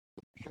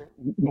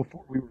that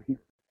before we were here,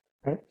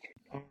 right?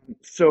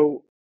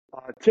 So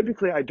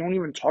typically, I don't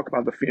even talk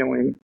about the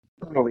feeling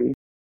early.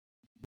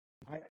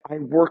 I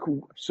work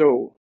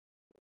so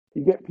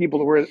you get people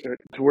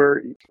to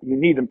where you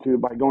need them to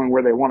by going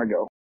where they want to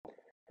go,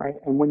 right?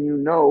 And when you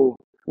know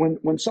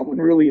when someone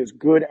really is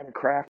good at a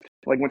craft,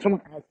 like when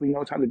someone actually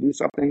knows how to do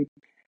something,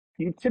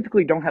 you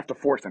typically don't have to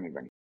force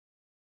anything,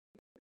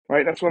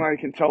 right? That's when I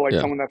can tell like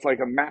someone that's like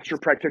a master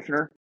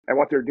practitioner at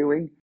what they're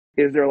doing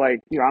is they're like,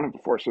 I don't have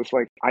to force this.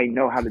 Like I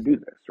know how to do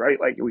this, right?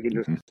 Like we can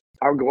just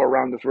I'll go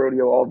around this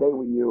rodeo all day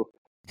with you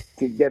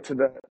to get to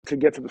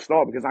the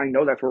stall because I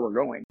know that's where we're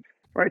going.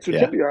 Right. So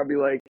typically I'll be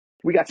like,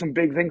 we got some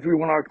big things we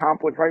want to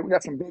accomplish, right? We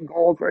got some big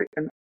goals, right?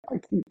 And I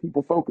keep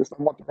people focused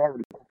on what they're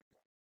already focused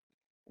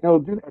on.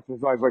 And they'll do the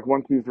exercise like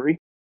 1, 2, 3.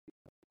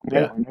 Okay?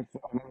 Or next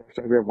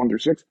exercise we have 1 through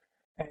 6.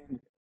 And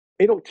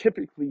it'll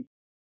typically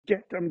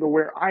get them to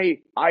where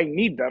I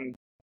need them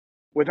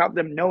without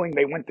them knowing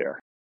they went there.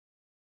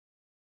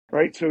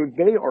 Right? So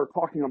they are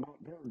talking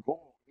about their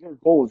goal. Their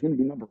goal is going to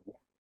be number 1.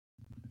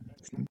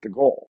 That's not the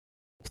goal.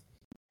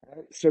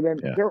 Right? So then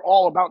they're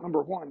all about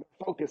number 1.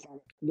 Focus on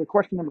it. The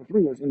question number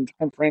 3 is in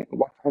time frame.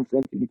 What time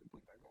frame can you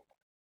complete that goal?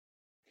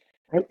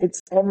 Right?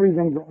 It's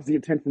everything draws the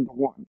attention to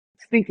 1.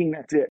 It's thinking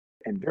that's it,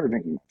 and they're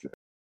thinking that's it.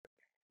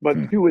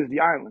 But 2 is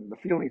the island. The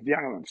feeling is the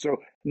island. So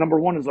number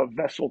 1 is a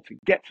vessel to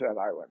get to that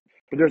island.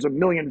 But there's a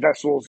million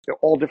vessels at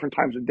all different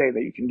times of day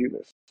that you can do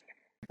this.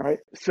 Right?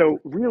 So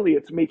really,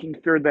 it's making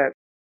sure that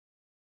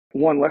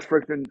 1, less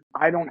friction.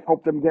 I don't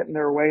help them get in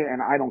their way, and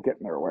I don't get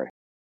in their way.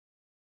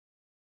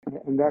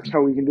 And that's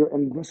how we can do it.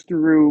 And just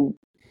through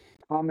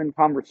common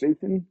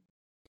conversation,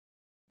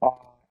 and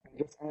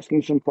just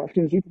asking some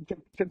questions, you can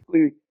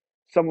typically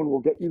someone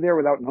will get you there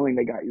without knowing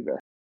they got you there.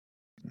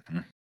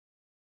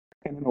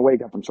 And in a way,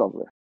 got themselves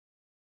there.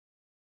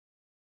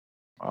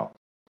 Wow.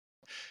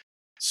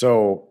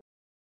 So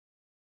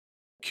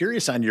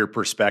curious on your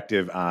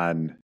perspective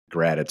on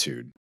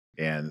gratitude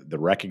and the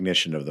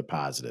recognition of the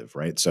positive,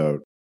 right? So,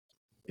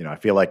 I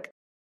feel like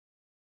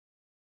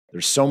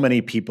there's so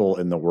many people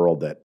in the world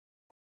that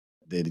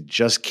they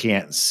just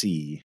can't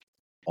see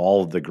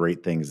all of the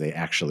great things they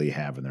actually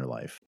have in their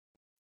life.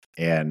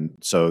 And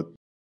so,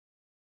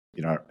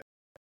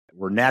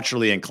 we're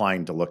naturally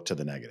inclined to look to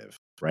the negative,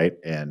 right?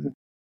 And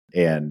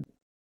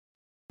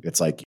it's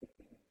like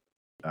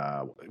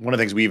one of the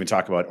things we even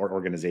talk about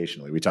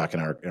organizationally, we talk in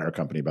our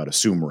company about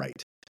assume right?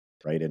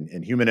 And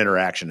in human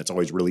interaction, it's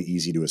always really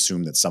easy to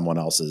assume that someone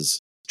else is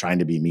trying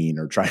to be mean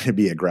or trying to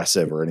be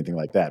aggressive or anything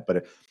like that.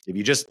 But if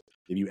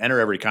you enter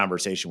every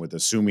conversation with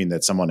assuming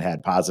that someone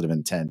had positive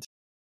intent,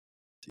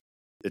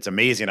 it's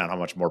amazing on how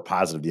much more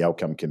positive the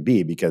outcome can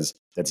be, because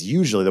that's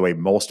usually the way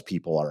most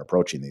people are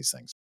approaching these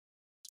things.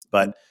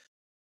 But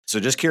so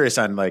just curious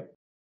on, like,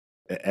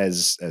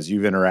 as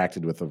you've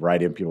interacted with a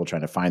variety of people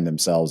trying to find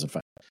themselves and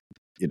find,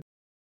 you know,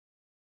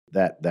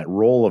 that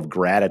role of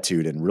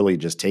gratitude and really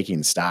just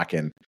taking stock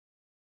in,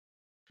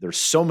 there's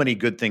so many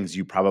good things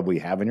you probably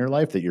have in your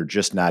life that you're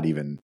just not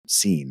even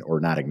seeing or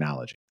not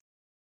acknowledging.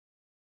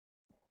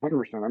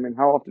 100%. I mean,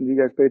 how often do you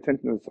guys pay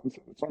attention to the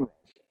sunset and sunrise?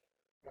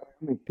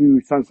 I'm a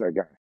huge sunset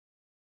guy.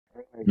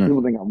 Right? Like,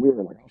 people think I'm weird.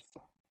 Like, I'll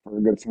stop for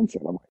a good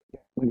sunset. I'm like,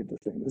 yeah, look at this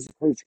thing. This is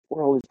crazy.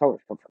 Where all these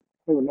colors come from?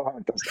 I don't even know how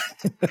it does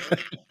that.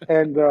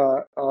 And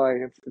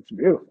it's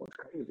beautiful. It's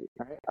crazy.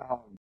 Right?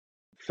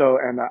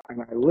 And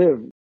I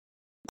live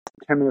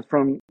 10 minutes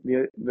from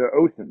the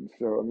ocean,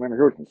 so Atlantic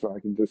Ocean, so I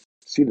can just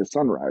see the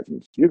sunrise, and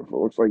it's beautiful.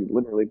 It looks like it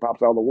literally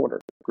pops out of the water.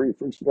 Great,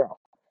 freaks you out.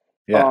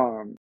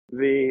 Yeah.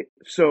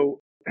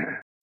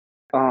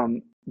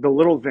 The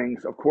little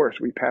things, of course,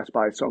 we pass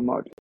by so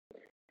much,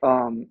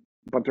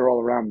 but they're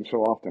all around so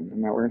often,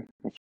 and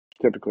that's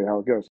typically how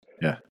it goes.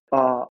 Yeah.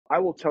 I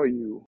will tell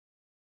you,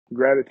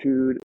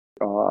 gratitude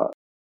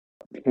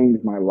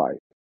changed my life.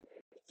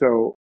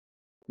 So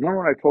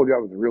remember when I told you I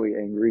was really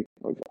angry?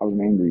 I was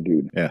an angry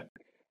dude. Yeah.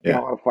 Yeah.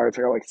 A lot of fights.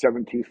 I got like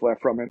 7 teeth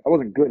left from it. I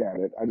wasn't good at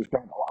it. I just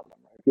got a lot of them.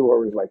 Right? People were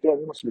always like, yeah,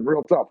 you must have been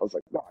real tough. I was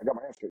like, no, I got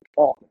my ass kicked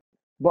often.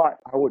 But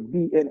I would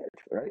be in it,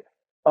 right?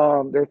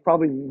 There's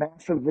probably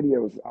massive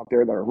videos out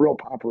there that are real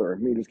popular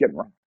of me just getting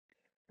run.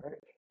 Right?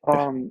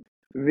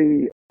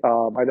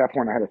 By that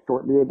point I had a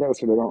short beard though,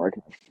 so they don't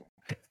recognize it.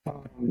 I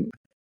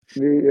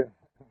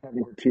had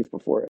more teeth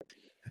before it.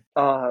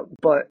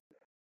 But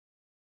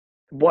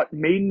what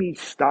made me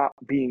stop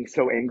being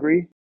so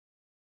angry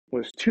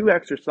was 2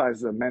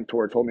 exercises a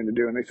mentor told me to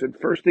do. And they said,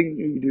 first thing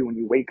you do when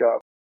you wake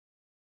up,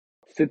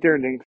 sit there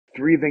and think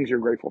 3 things you're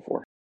grateful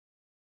for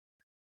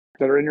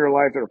that are in your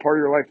life, that are part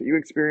of your life, that you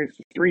experienced,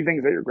 3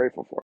 things that you're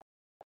grateful for.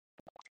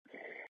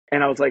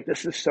 And I was like,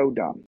 this is so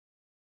dumb.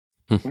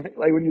 Right?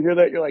 Like when you hear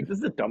that, you're like, this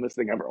is the dumbest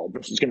thing ever. Oh,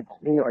 this is going to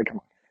help me. Like,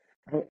 come on.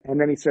 Right? And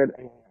then he said,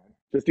 hey,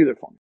 just do that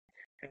for me.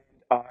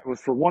 And it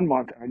was for 1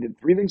 month. And I did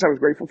 3 things I was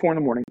grateful for in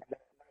the morning. And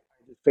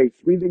I just say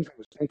 3 things I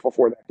was thankful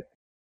for that day.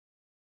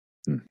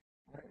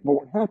 But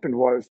what happened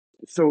was,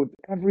 so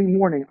every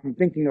morning I'm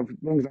thinking of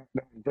things that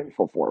I'm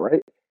grateful for,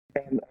 right?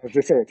 And as I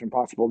say, it's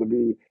impossible to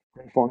be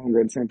grateful and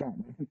angry at the same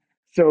time.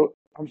 So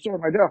I'm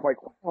starting my day off like,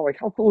 wow, like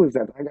how cool is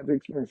that? I got to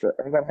experience it,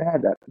 or that I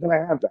had that, then I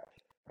have that.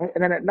 Right?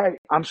 And then at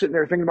night, I'm sitting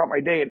there thinking about my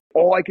day, and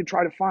all I can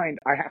try to find,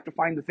 I have to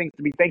find the things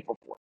to be thankful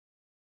for.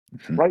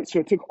 Right? So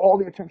it took all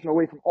the attention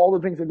away from all the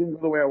things that didn't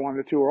go the way I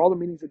wanted it to, or all the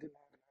meetings that didn't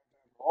happen,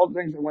 all the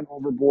things that went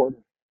overboard.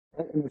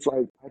 Right? And it's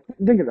like, I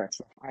couldn't think of that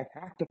stuff. I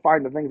have to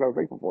find the things I was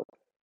thankful for.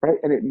 Right?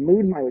 And it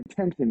made my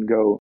attention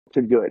go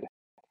to good.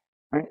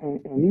 Right?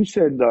 And you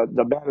said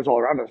the bad is all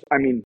around us. I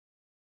mean,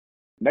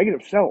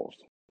 negative sells.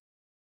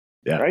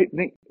 Yeah. Right?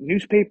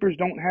 Newspapers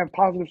don't have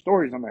positive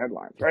stories on the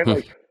headlines, right?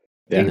 Like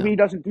TV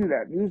doesn't do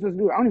that. News doesn't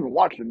do it. I don't even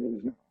watch the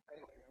news now.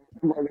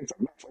 I don't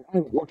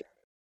even look at it.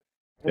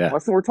 Yeah.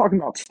 Unless we're talking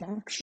about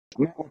stocks,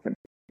 I'm not looking.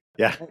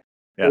 Yeah.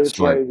 Yeah. It's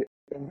like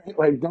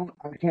I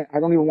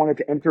don't even want it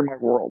to enter my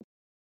world.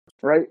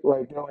 Right?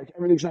 Like, you know, like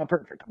everything's not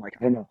perfect. I'm like,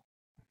 I know.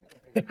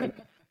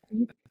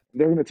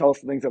 They're going to tell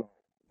us the things that are.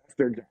 That's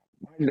their job.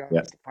 My job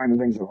is to find the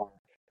things that are,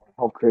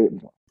 help create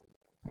them.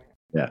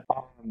 Yeah.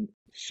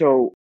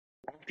 So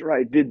after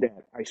I did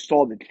that, I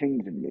saw the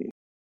change in me.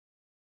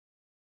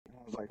 And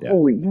I was like,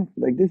 holy man,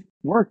 like this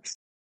works.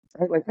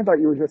 Right? Like I thought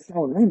you were just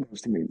selling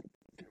rainbows to me.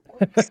 It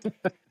works.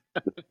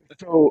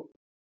 So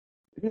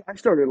I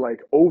started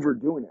like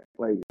overdoing it,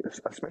 like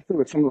especially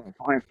with some of my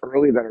clients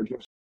early that are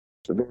just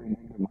a very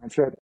negative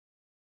mindset.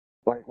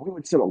 Like we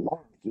would set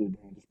alarms through the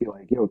day and just be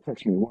like, yo,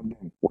 text me one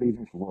thing. What are you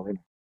thankful for right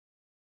now?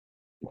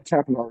 What's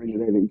happened already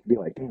today that you can be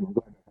like, damn, I'm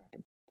glad that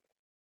happened.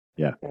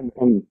 Yeah.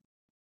 And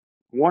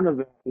one of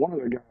the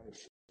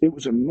guys, it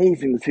was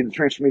amazing to see the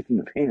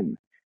transformation of him.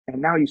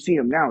 And now you see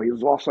him now. He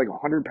was lost like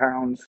 100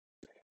 pounds,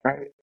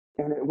 right?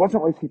 And it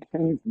wasn't like he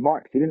changed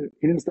much. He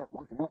didn't start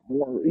working out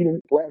more. He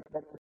didn't laugh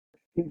better.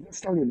 He just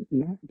started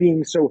not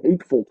being so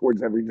hateful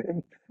towards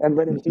everything and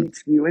letting hate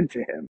spew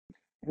into him.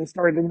 And he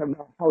started thinking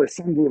about how his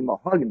son gave him a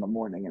hug in the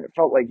morning, and it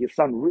felt like his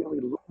son really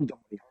loved him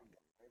when he hugged him.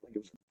 Right? Like it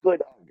was a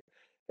good hug.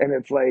 And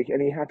it's like,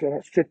 and he had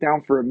to sit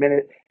down for a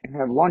minute and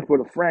have lunch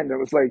with a friend. It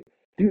was like,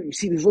 dude, you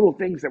see these little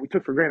things that we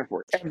took for granted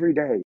for every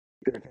day.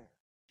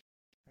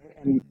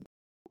 And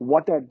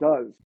what that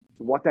does,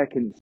 what that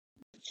can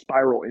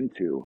spiral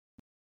into,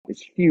 is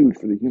huge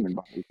for the human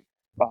body.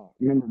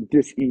 Remember,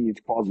 dis-ease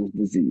causes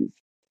disease.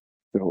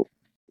 So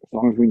as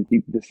long as we can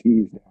keep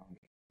dis-ease down.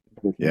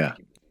 Yeah.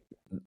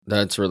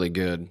 That's really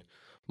good.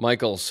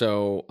 Michael,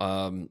 so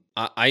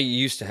I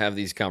used to have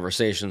these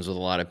conversations with a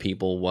lot of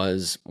people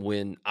was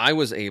when I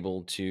was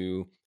able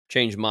to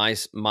change my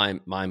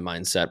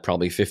mindset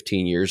probably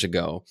 15 years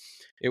ago.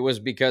 It was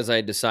because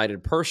I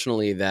decided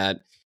personally that,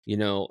 you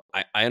know,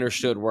 I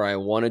understood where I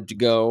wanted to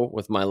go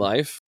with my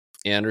life.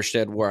 I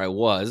understood where I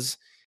was.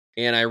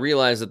 And I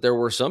realized that there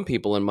were some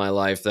people in my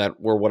life that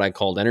were what I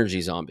called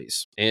energy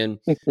zombies. And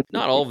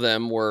not all of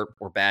them were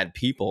bad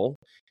people.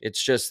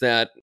 It's just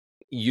that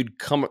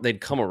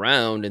they'd come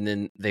around and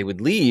then they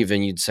would leave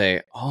and you'd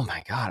say, "Oh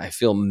my God, I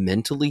feel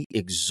mentally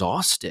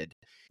exhausted."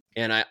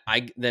 And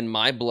I then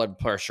my blood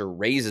pressure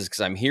raises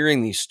because I'm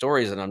hearing these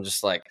stories and I'm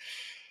just like,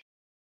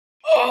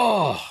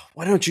 "Oh,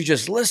 why don't you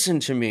just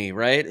listen to me?"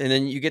 Right. And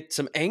then you get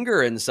some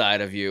anger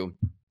inside of you.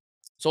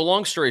 So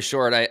long story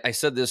short, I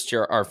said this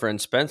to our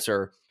friend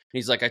Spencer.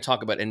 He's like, I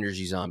talk about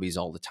energy zombies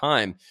all the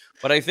time.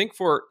 But I think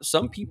for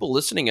some people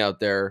listening out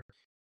there,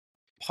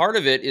 part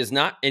of it is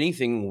not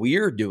anything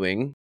we're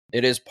doing.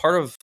 It is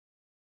part of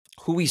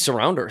who we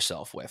surround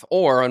ourselves with.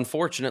 Or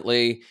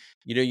unfortunately,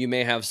 you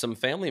may have some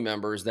family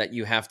members that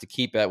you have to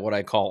keep at what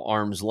I call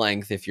arm's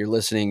length. If you're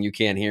listening, you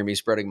can't hear me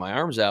spreading my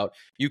arms out.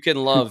 You can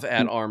love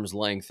at arm's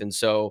length. And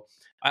so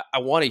I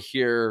want to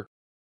hear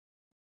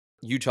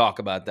you talk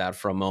about that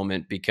for a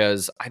moment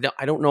because I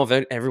don't know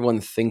if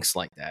everyone thinks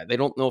like that. They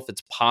don't know if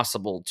it's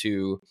possible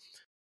to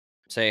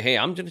say, hey,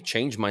 I'm going to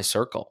change my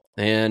circle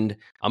and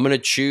I'm going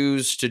to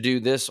choose to do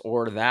this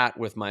or that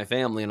with my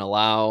family and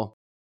allow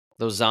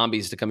those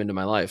zombies to come into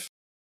my life.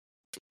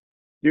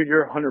 Dude,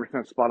 you're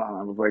 100% spot on.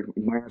 I was like,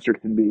 my answer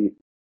can be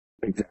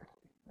exactly.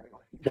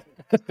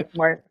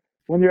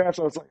 When you asked,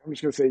 I was like, I'm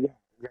just going to say, yeah,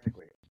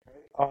 exactly.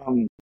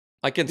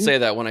 I can say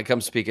that when I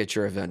come speak at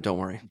your event. Don't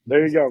worry.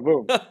 There you go.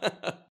 Boom.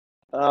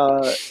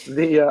 I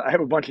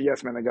have a bunch of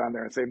yes men that go on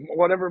there and say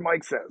whatever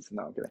Mike says.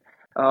 No, I'm kidding.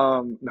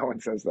 No one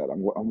says that.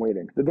 I'm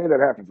waiting. The day that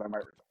happens, I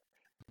might.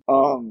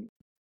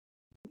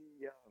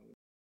 Yeah.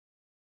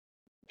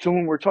 So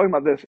when we're talking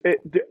about this,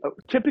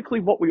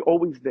 typically what we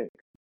always think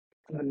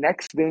for the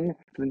next thing,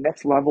 for the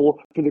next level,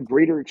 for the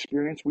greater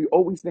experience, we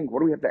always think,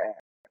 what do we have to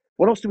add?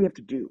 What else do we have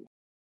to do?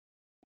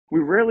 We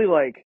rarely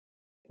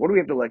what do we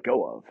have to let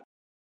go of?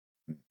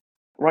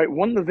 Right.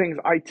 One of the things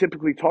I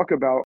typically talk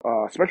about,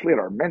 especially at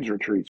our men's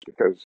retreats,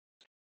 because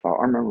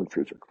our men's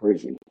retreats are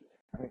crazy.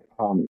 Right?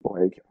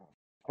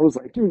 I was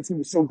like, dude, it's gonna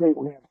be so great.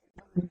 We're gonna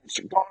have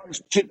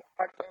cigars,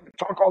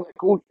 talk all that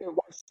cool shit,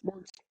 watch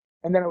sports.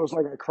 And then it was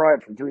like I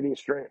cried for 3 days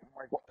straight. I'm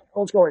like, what the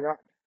hell's going on?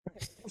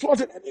 This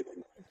wasn't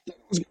anything that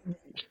was gonna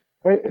be.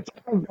 Right? It's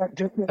kind of that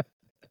different.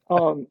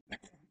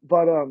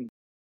 But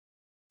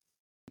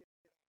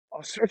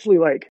especially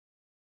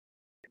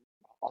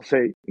I'll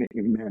say,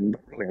 man,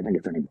 really, I think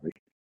it's anybody.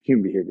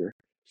 Human behavior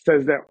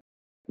says that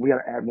we got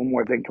to add one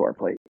more thing to our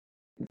plate.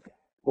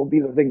 Will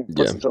be the thing that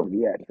puts us over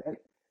the edge. Right?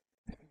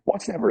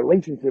 What's that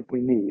relationship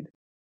we need?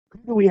 Who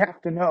do we have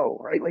to know?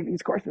 Right? Like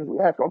these questions we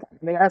ask all the time.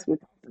 And they ask at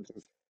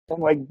conferences.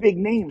 And like big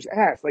names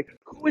ask, like,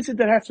 who is it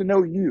that has to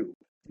know you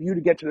for you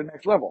to get to the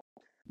next level?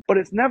 But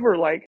it's never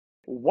like,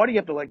 what do you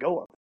have to let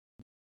go of?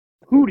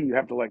 Who do you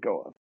have to let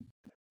go of?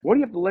 What do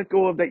you have to let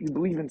go of that you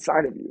believe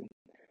inside of you?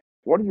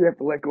 What do you have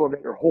to let go of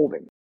that you're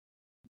holding?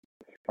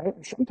 Right?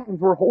 And sometimes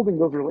we're holding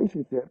those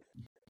relationships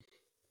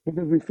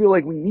because we feel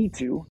like we need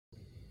to,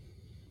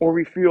 or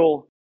we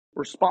feel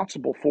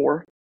responsible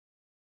for,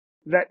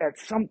 that at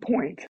some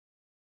point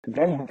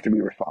they have to be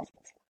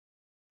responsible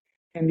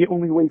for. And the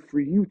only way for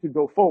you to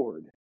go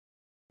forward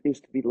is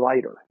to be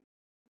lighter,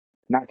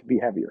 not to be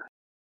heavier.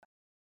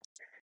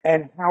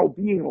 And how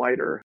being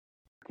lighter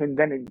can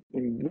then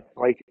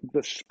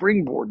the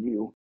springboard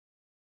you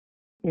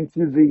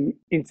into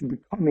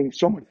becoming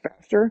so much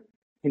faster,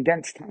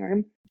 condense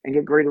time, and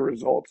get greater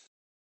results.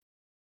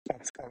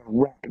 That's kind of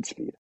rapid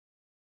speed.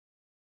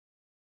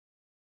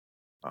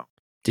 Wow.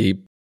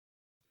 Deep.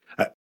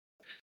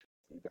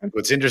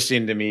 What's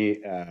interesting to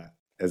me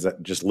as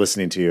just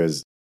listening to you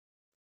is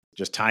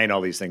just tying all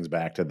these things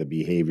back to the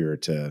behavior,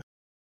 to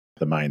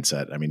the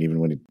mindset. I mean, even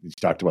when you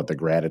talked about the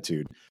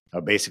gratitude,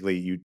 basically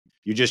you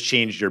just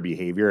changed your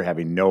behavior,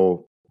 having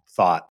no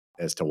thought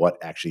as to what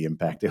actually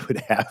impact it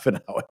would have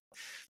and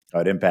how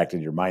it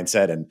impacted your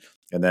mindset,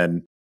 and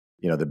then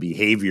the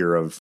behavior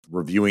of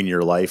reviewing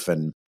your life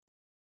and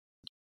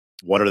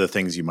what are the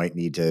things you might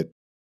need to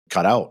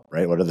cut out,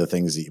 right? What are the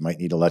things that you might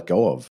need to let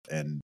go of,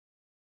 and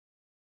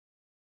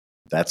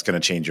that's going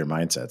to change your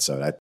mindset. So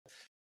that,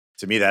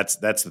 to me, that's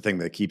the thing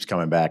that keeps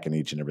coming back in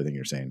each and everything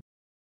you're saying.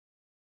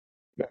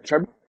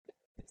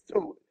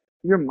 So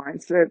your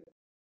mindset,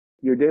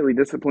 your daily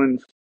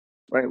disciplines,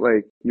 right?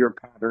 Like your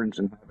patterns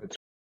and habits,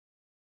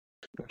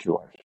 that's your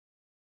life.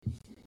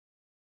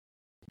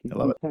 I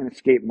love it. You can't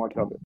escape much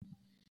of it.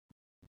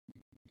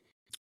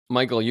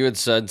 Michael, you had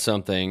said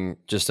something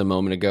just a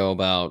moment ago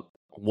about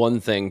one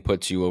thing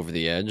puts you over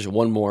the edge,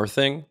 one more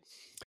thing.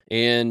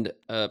 And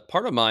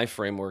part of my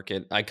framework,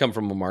 I come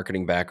from a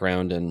marketing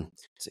background, and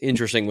it's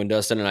interesting when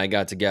Dustin and I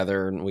got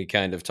together and we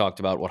kind of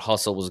talked about what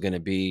hustle was going to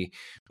be.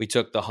 We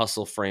took the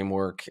hustle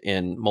framework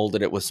and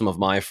molded it with some of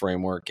my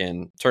framework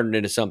and turned it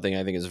into something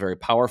I think is very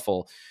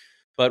powerful.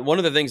 But one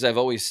of the things I've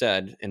always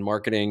said in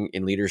marketing,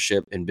 in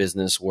leadership, in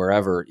business,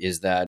 wherever, is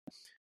that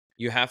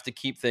you have to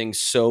keep things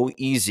so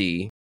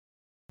easy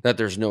that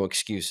there's no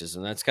excuses.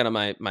 And that's kind of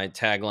my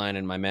tagline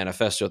and my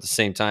manifesto at the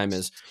same time,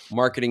 is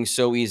marketing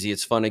so easy,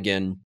 it's fun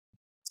again.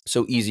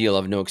 so easy you'll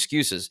have no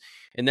excuses.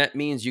 And that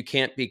means you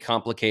can't be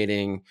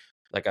complicating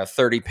like a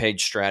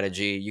 30-page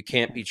strategy. You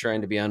can't be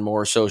trying to be on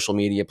more social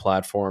media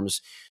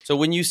platforms. So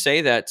when you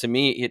say that, to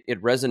me,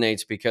 it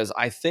resonates, because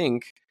I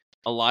think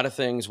a lot of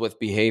things with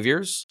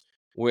behaviors,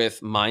 with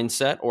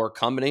mindset, or a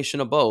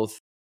combination of both,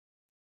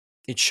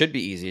 it should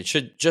be easy. It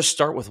should just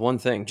start with one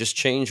thing, just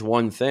change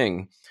one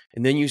thing.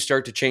 And then you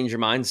start to change your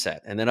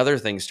mindset, and then other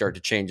things start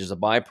to change as a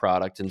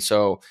byproduct. And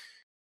so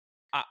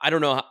I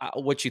don't know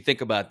what you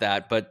think about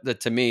that,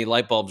 but to me,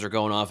 light bulbs are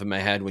going off in my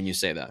head when you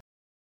say that.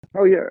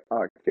 Oh yeah,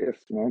 KISS,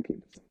 man. Keep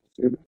it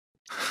stupid.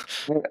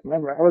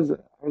 Remember, I was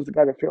the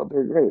guy that failed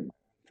third grade.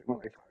 When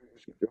I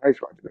started through high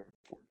school,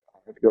 I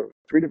had to go to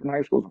 3 different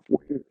high schools in 4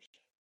 years.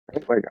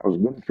 Right? Like I was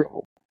in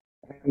trouble.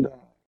 And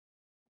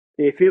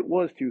if it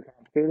was too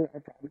complicated, I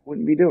probably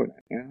wouldn't be doing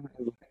it. You know,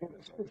 as a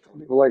parent, so I tell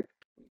people like,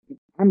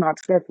 I'm not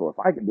special. If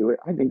I can do it,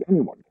 I think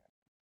anyone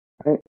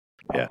can. Right?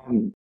 Yeah.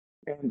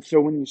 And so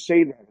when you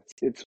say that,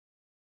 it's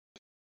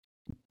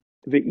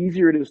the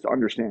easier it is to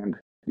understand,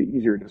 the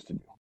easier it is to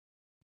do.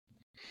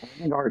 I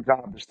think our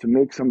job is to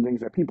make some things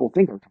that people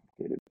think are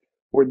complicated,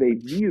 or they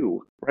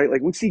view, right?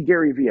 Like we see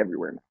Gary Vee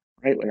everywhere now,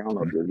 right? Like I don't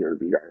know if you're a Gary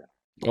Vee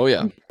guy. Oh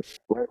yeah.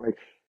 Right? Like,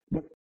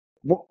 but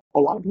what a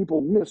lot of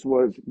people missed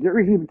was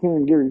Gary Vee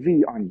became Gary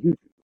Vee on YouTube.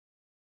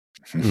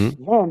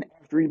 Mm-hmm. Then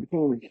after he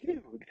became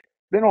huge,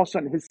 then all of a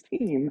sudden his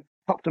team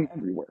helped him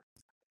everywhere.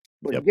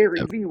 But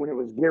Gary Vee, when it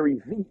was Gary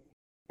Vee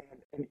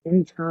and an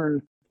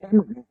intern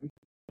cameraman,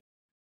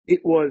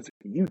 it was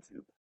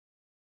YouTube.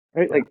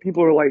 Right? Like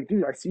people are like,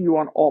 dude, I see you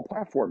on all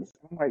platforms.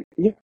 I'm like,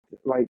 yeah,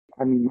 like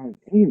I mean, my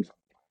name's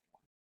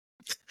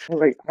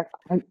like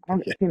I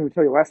can't even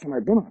tell you last time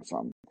I've been on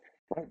something.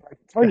 Right? I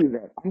can tell you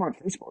that I'm on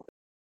Facebook.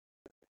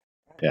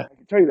 Yeah. I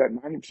can tell you that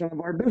 90% of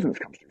our business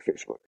comes through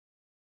Facebook.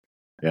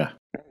 Yeah.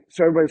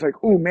 So everybody's like,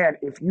 oh man,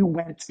 if you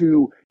went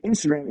to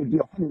Instagram, it'd be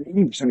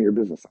 180% of your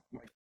business. I'm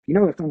like, you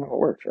know, that's not how it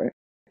works, right?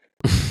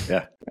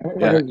 Yeah.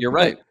 Yeah, you're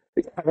right.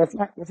 That's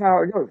not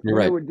how it goes. You're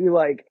right. It would be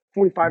like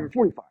 45 and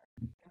 45.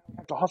 I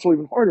have to hustle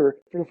even harder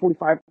for the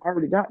 45 I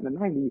already got in the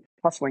 90,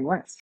 hustling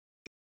less.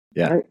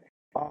 Yeah. Right?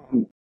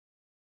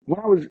 When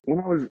I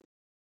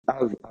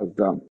was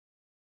dumb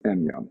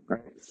and young,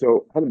 right?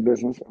 So I had a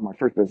business, my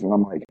first business.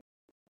 I'm like,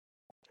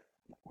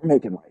 we're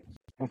making like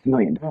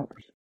 $500,000.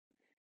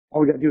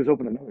 All we got to do is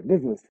open another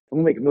business,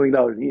 and we'll make $1 million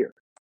a year.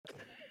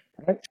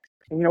 Right?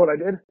 And you know what I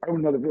did? I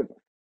opened another business.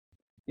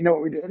 You know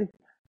what we did?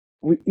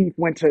 We each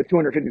went to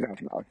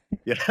 $250,000.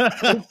 Yeah.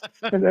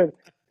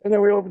 and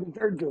then we opened the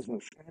third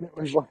business, and it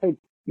was like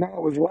now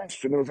it was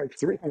less, and it was like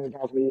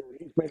 $300,000 a year.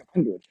 We each made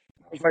 100.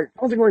 I was like,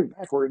 how's it going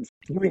backwards?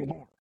 Doing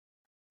more.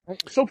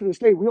 Right? So to this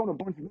day, we own a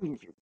bunch of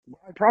businesses. But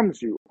I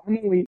promise you, I'm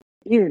only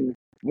in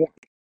one.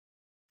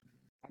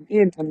 I'm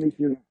in underneath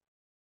you now.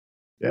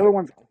 The other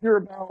ones I'll hear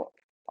about,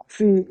 I'll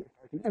see if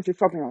I can answer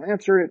something, I'll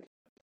answer it,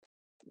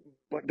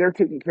 but they're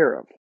taken care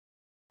of.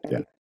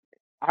 And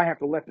I have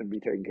to let them be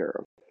taken care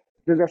of.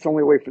 Because that's the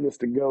only way for this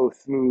to go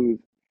smooth,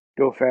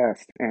 go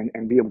fast,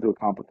 and be able to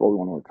accomplish what we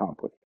want to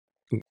accomplish.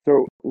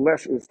 So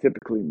less is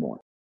typically more.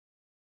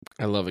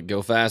 I love it.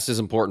 Go fast is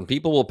important.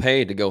 People will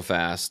pay to go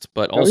fast,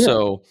 but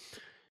also,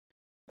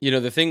 you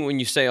know, the thing when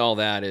you say all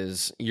that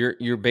is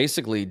you're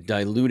basically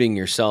diluting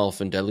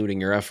yourself and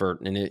diluting your effort.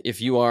 And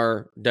if you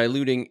are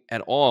diluting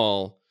at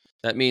all,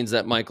 that means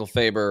that Michael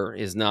Fabber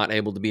is not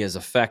able to be as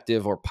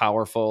effective or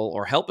powerful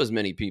or help as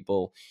many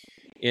people.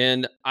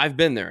 And I've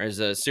been there as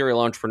a serial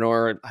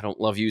entrepreneur. I don't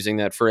love using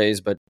that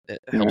phrase, but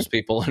it helps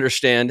people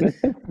understand.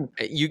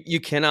 You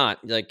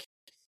cannot, like,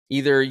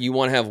 either you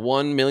want to have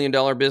 $1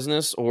 million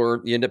business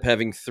or you end up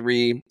having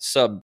 3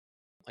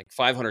 like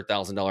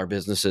 $500,000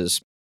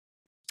 businesses.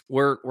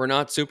 We're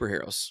not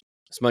superheroes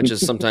as much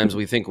as sometimes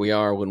we think we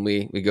are when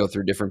we go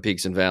through different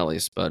peaks and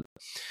valleys. But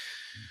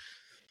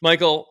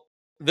Michael,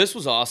 this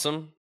was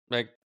awesome.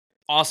 Like,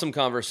 awesome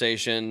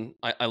conversation.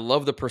 I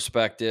love the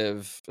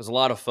perspective. It was a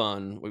lot of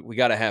fun. We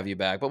got to have you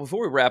back. But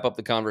before we wrap up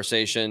the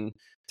conversation,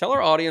 tell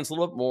our audience a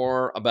little bit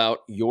more about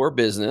your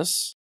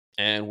business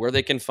and where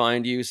they can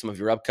find you, some of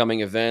your upcoming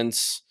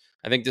events.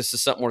 I think this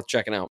is something worth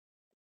checking out.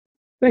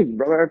 Thank you,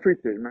 brother. I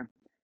appreciate it,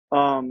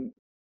 man.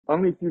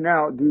 Underneath you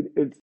now, dude,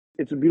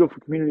 it's a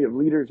beautiful community of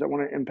leaders that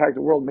want to impact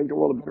the world, make the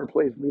world a better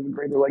place, leave a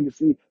greater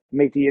legacy,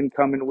 make the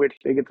income in which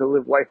they get to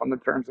live life on the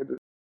terms that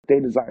they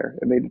desire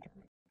and they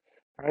determine.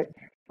 Right?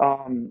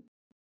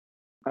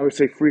 I would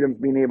say freedom's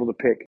being able to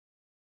pick.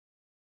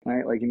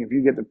 Right? Like, and if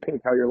you get to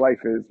pick how your life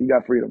is, you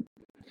got freedom.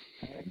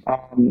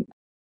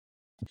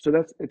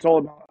 So it's all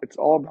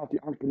about the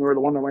entrepreneur,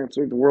 the one that wants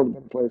to make the world a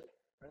better place.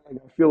 Right?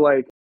 Like, I feel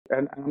like,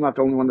 and I'm not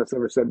the only one that's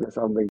ever said this.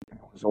 I don't think I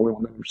was the only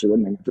one that ever said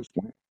anything at this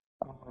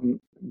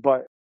point.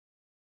 But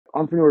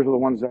entrepreneurs are the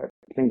ones that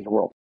change the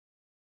world.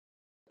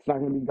 It's not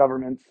going to be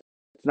governments.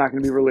 It's not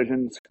going to be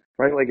religions,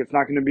 right? Like, it's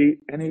not going to be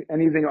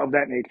anything of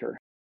that nature.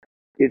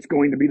 It's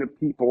going to be the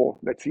people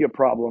that see a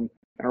problem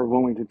and are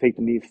willing to take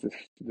the needs to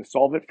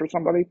solve it for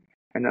somebody,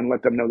 and then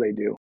let them know they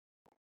do.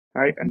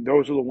 Right? And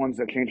those are the ones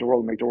that change the world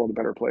and make the world a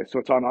better place. So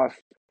it's on us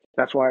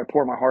That's why I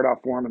pour my heart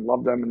out for them and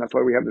love them. And that's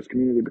why we have this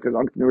community, because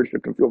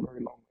entrepreneurship can feel very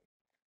lonely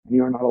and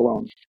you are not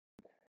alone.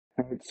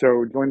 Right?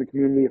 So join the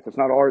community. If it's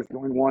not ours,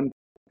 join one,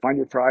 find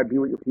your tribe, be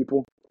with your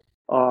people.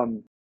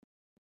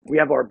 We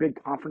have our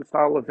big conference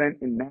style event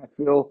in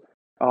Nashville,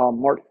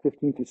 March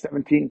 15th to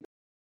 17th.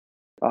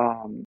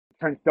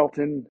 Trent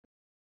Shelton,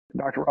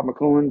 Dr. Rob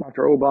McClellan,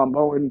 Dr. Obama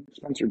Moen,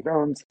 Spencer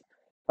Jones,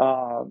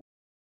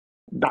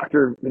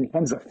 Dr.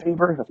 Vincenza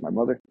Fabber, that's my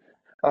mother.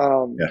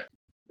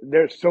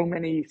 There's so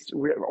many,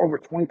 we have over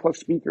 20 plus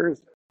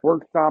speakers,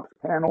 workshops,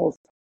 panels,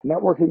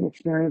 networking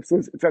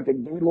experiences. It's at the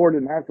Gaylord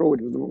in Nashville,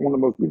 which is one of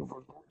the most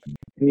beautiful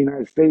in the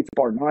United States,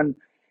 bar none.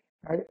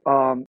 Right?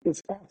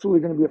 It's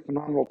absolutely going to be a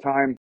phenomenal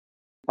time.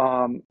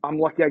 I'm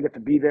lucky I get to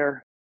be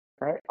there.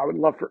 Right? I would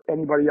love for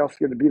anybody else to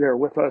get to be there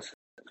with us.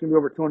 It's going to be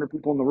over 200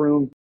 people in the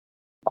room.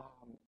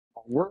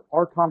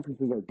 Our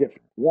conferences are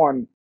different.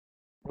 One,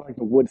 we're like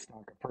the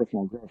Woodstock of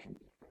personal growth.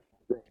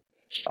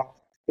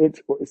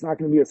 It's not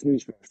going to be a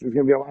snooze fest. There's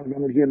going to be a lot of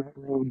energy in that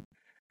room.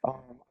 I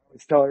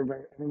always tell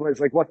everybody's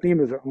like, what theme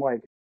is it? I'm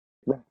like,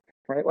 rock,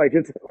 right? Like,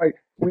 it's like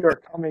we are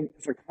coming,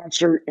 it's a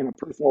concert in a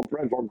personal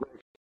growth.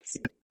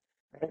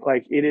 Right?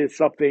 Like, it is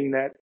something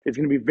that is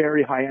going to be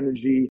very high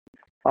energy.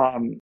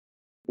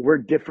 We're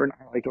different.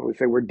 I like to always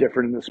say we're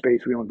different in this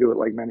space. We don't do it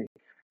like many.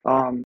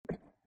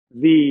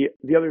 The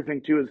other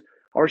thing too is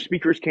our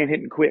speakers can't hit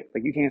and quit.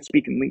 Like, you can't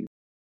speak and leave.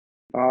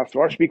 So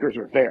our speakers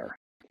are there,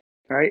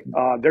 right?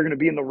 They're going to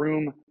be in the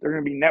room. They're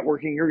going to be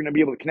networking. You're going to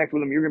be able to connect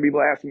with them. You're going to be able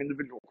to ask them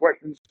individual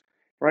questions,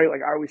 right?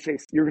 Like I always say,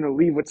 you're going to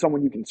leave with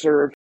someone you can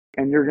serve,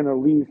 and you're going to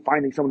leave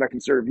finding someone that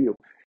can serve you,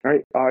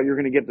 right? You're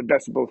going to get the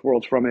best of both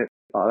worlds from it.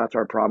 That's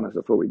our promise.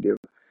 That's what we do.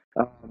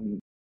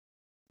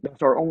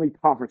 That's our only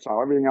conference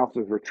style. Everything else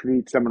is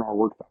retreat, seminar,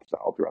 workshop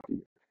style throughout the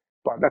year.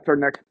 But that's our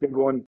next big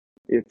one.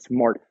 It's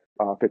March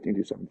 15th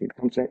to 17th.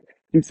 Come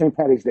do St.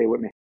 Patty's Day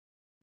with me.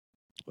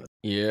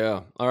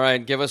 Yeah. All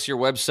right. Give us your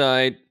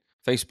website,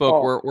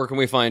 Facebook. Where can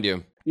we find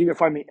you? You can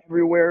find me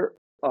everywhere.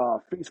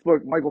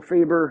 Facebook, Michael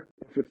Fabber.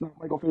 If it's not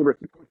Michael Fabber,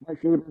 it's Coach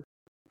Mike Fabber.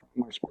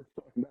 My sports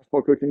and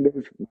basketball coaching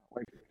days.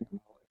 Like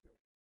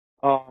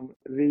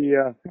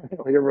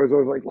everyone's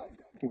always like,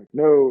 I'm like,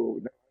 no.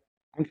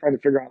 I'm trying to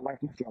figure out life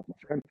myself, my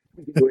friend.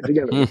 We can do it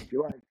together if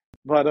you like.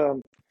 But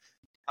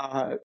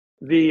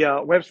the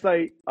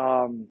website,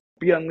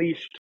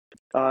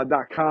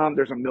 beunleashed.com.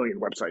 There's a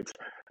million websites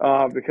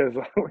because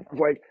we have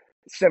like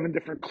 7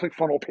 different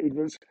ClickFunnels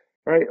pages,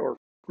 right? Or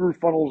Groove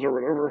funnels or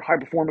whatever, high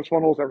performance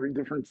funnels. Every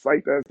different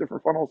site has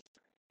different funnels.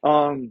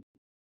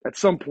 At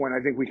some point, I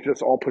think we should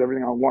just all put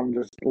everything on one and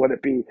just let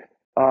it be.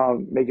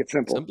 Make it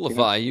simple.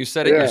 Simplify. You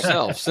said it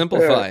yourself.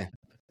 Simplify. Yeah.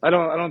 I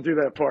don't do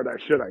that part. I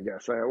should, I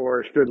guess,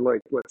 or should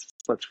like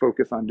let's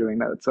focus on doing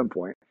that at some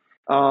point.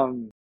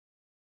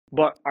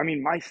 But I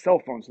mean, my cell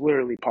phone's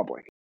literally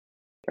public.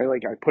 Right?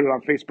 Like I put it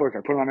on Facebook.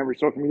 I put it on every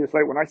social media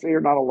site. When I say you're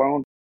not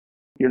alone,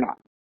 you're not.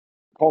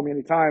 Call me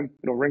anytime.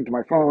 It'll ring to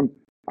my phone.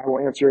 I will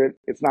answer it.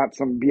 It's not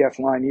some BS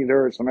line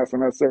either, or some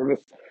SMS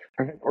service,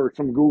 right? Or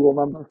some Google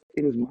number.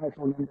 It is my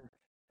phone number.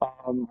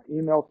 My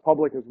email's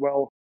public as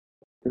well.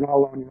 You're not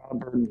alone. You're not a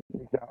burden.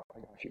 Reach out. I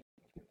got you.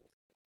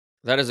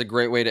 That is a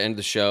great way to end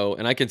the show.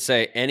 And I could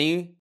say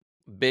any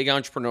big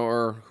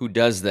entrepreneur who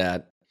does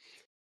that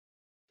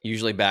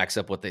usually backs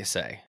up what they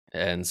say.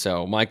 And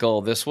so,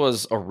 Michael, this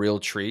was a real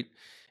treat.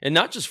 And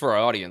not just for our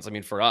audience. I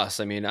mean, for us.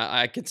 I mean,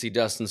 I could see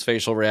Dustin's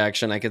facial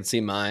reaction. I could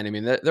see mine. I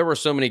mean, there were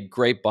so many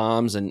great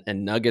bombs and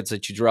nuggets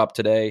that you dropped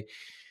today.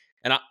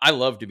 And I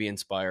love to be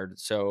inspired.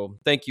 So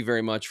thank you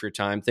very much for your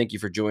time. Thank you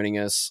for joining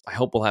us. I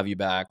hope we'll have you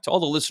back. To all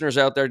the listeners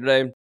out there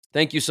today,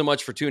 thank you so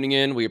much for tuning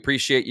in. We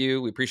appreciate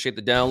you. We appreciate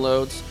the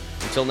downloads.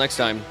 Until next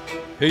time,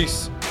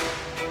 peace.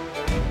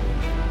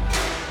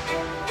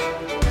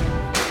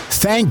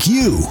 Thank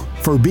you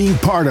for being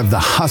part of the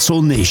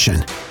Hustle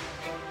Nation.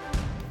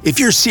 If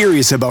you're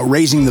serious about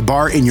raising the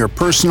bar in your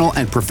personal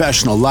and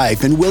professional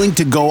life and willing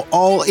to go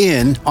all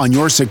in on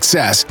your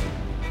success,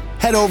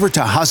 head over to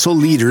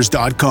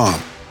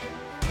hustleleaders.com.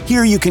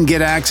 Here you can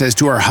get access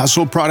to our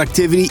Hustle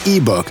Productivity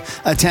ebook,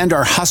 attend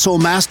our Hustle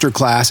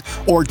Masterclass,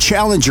 or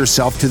challenge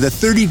yourself to the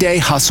 30-day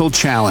Hustle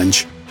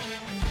Challenge.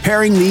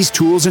 Pairing these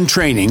tools and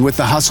training with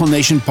the Hustle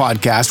Nation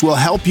podcast will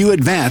help you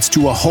advance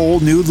to a whole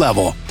new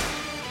level.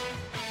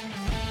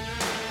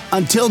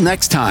 Until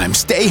next time,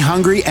 stay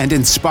hungry and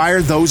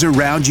inspire those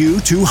around you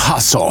to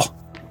hustle.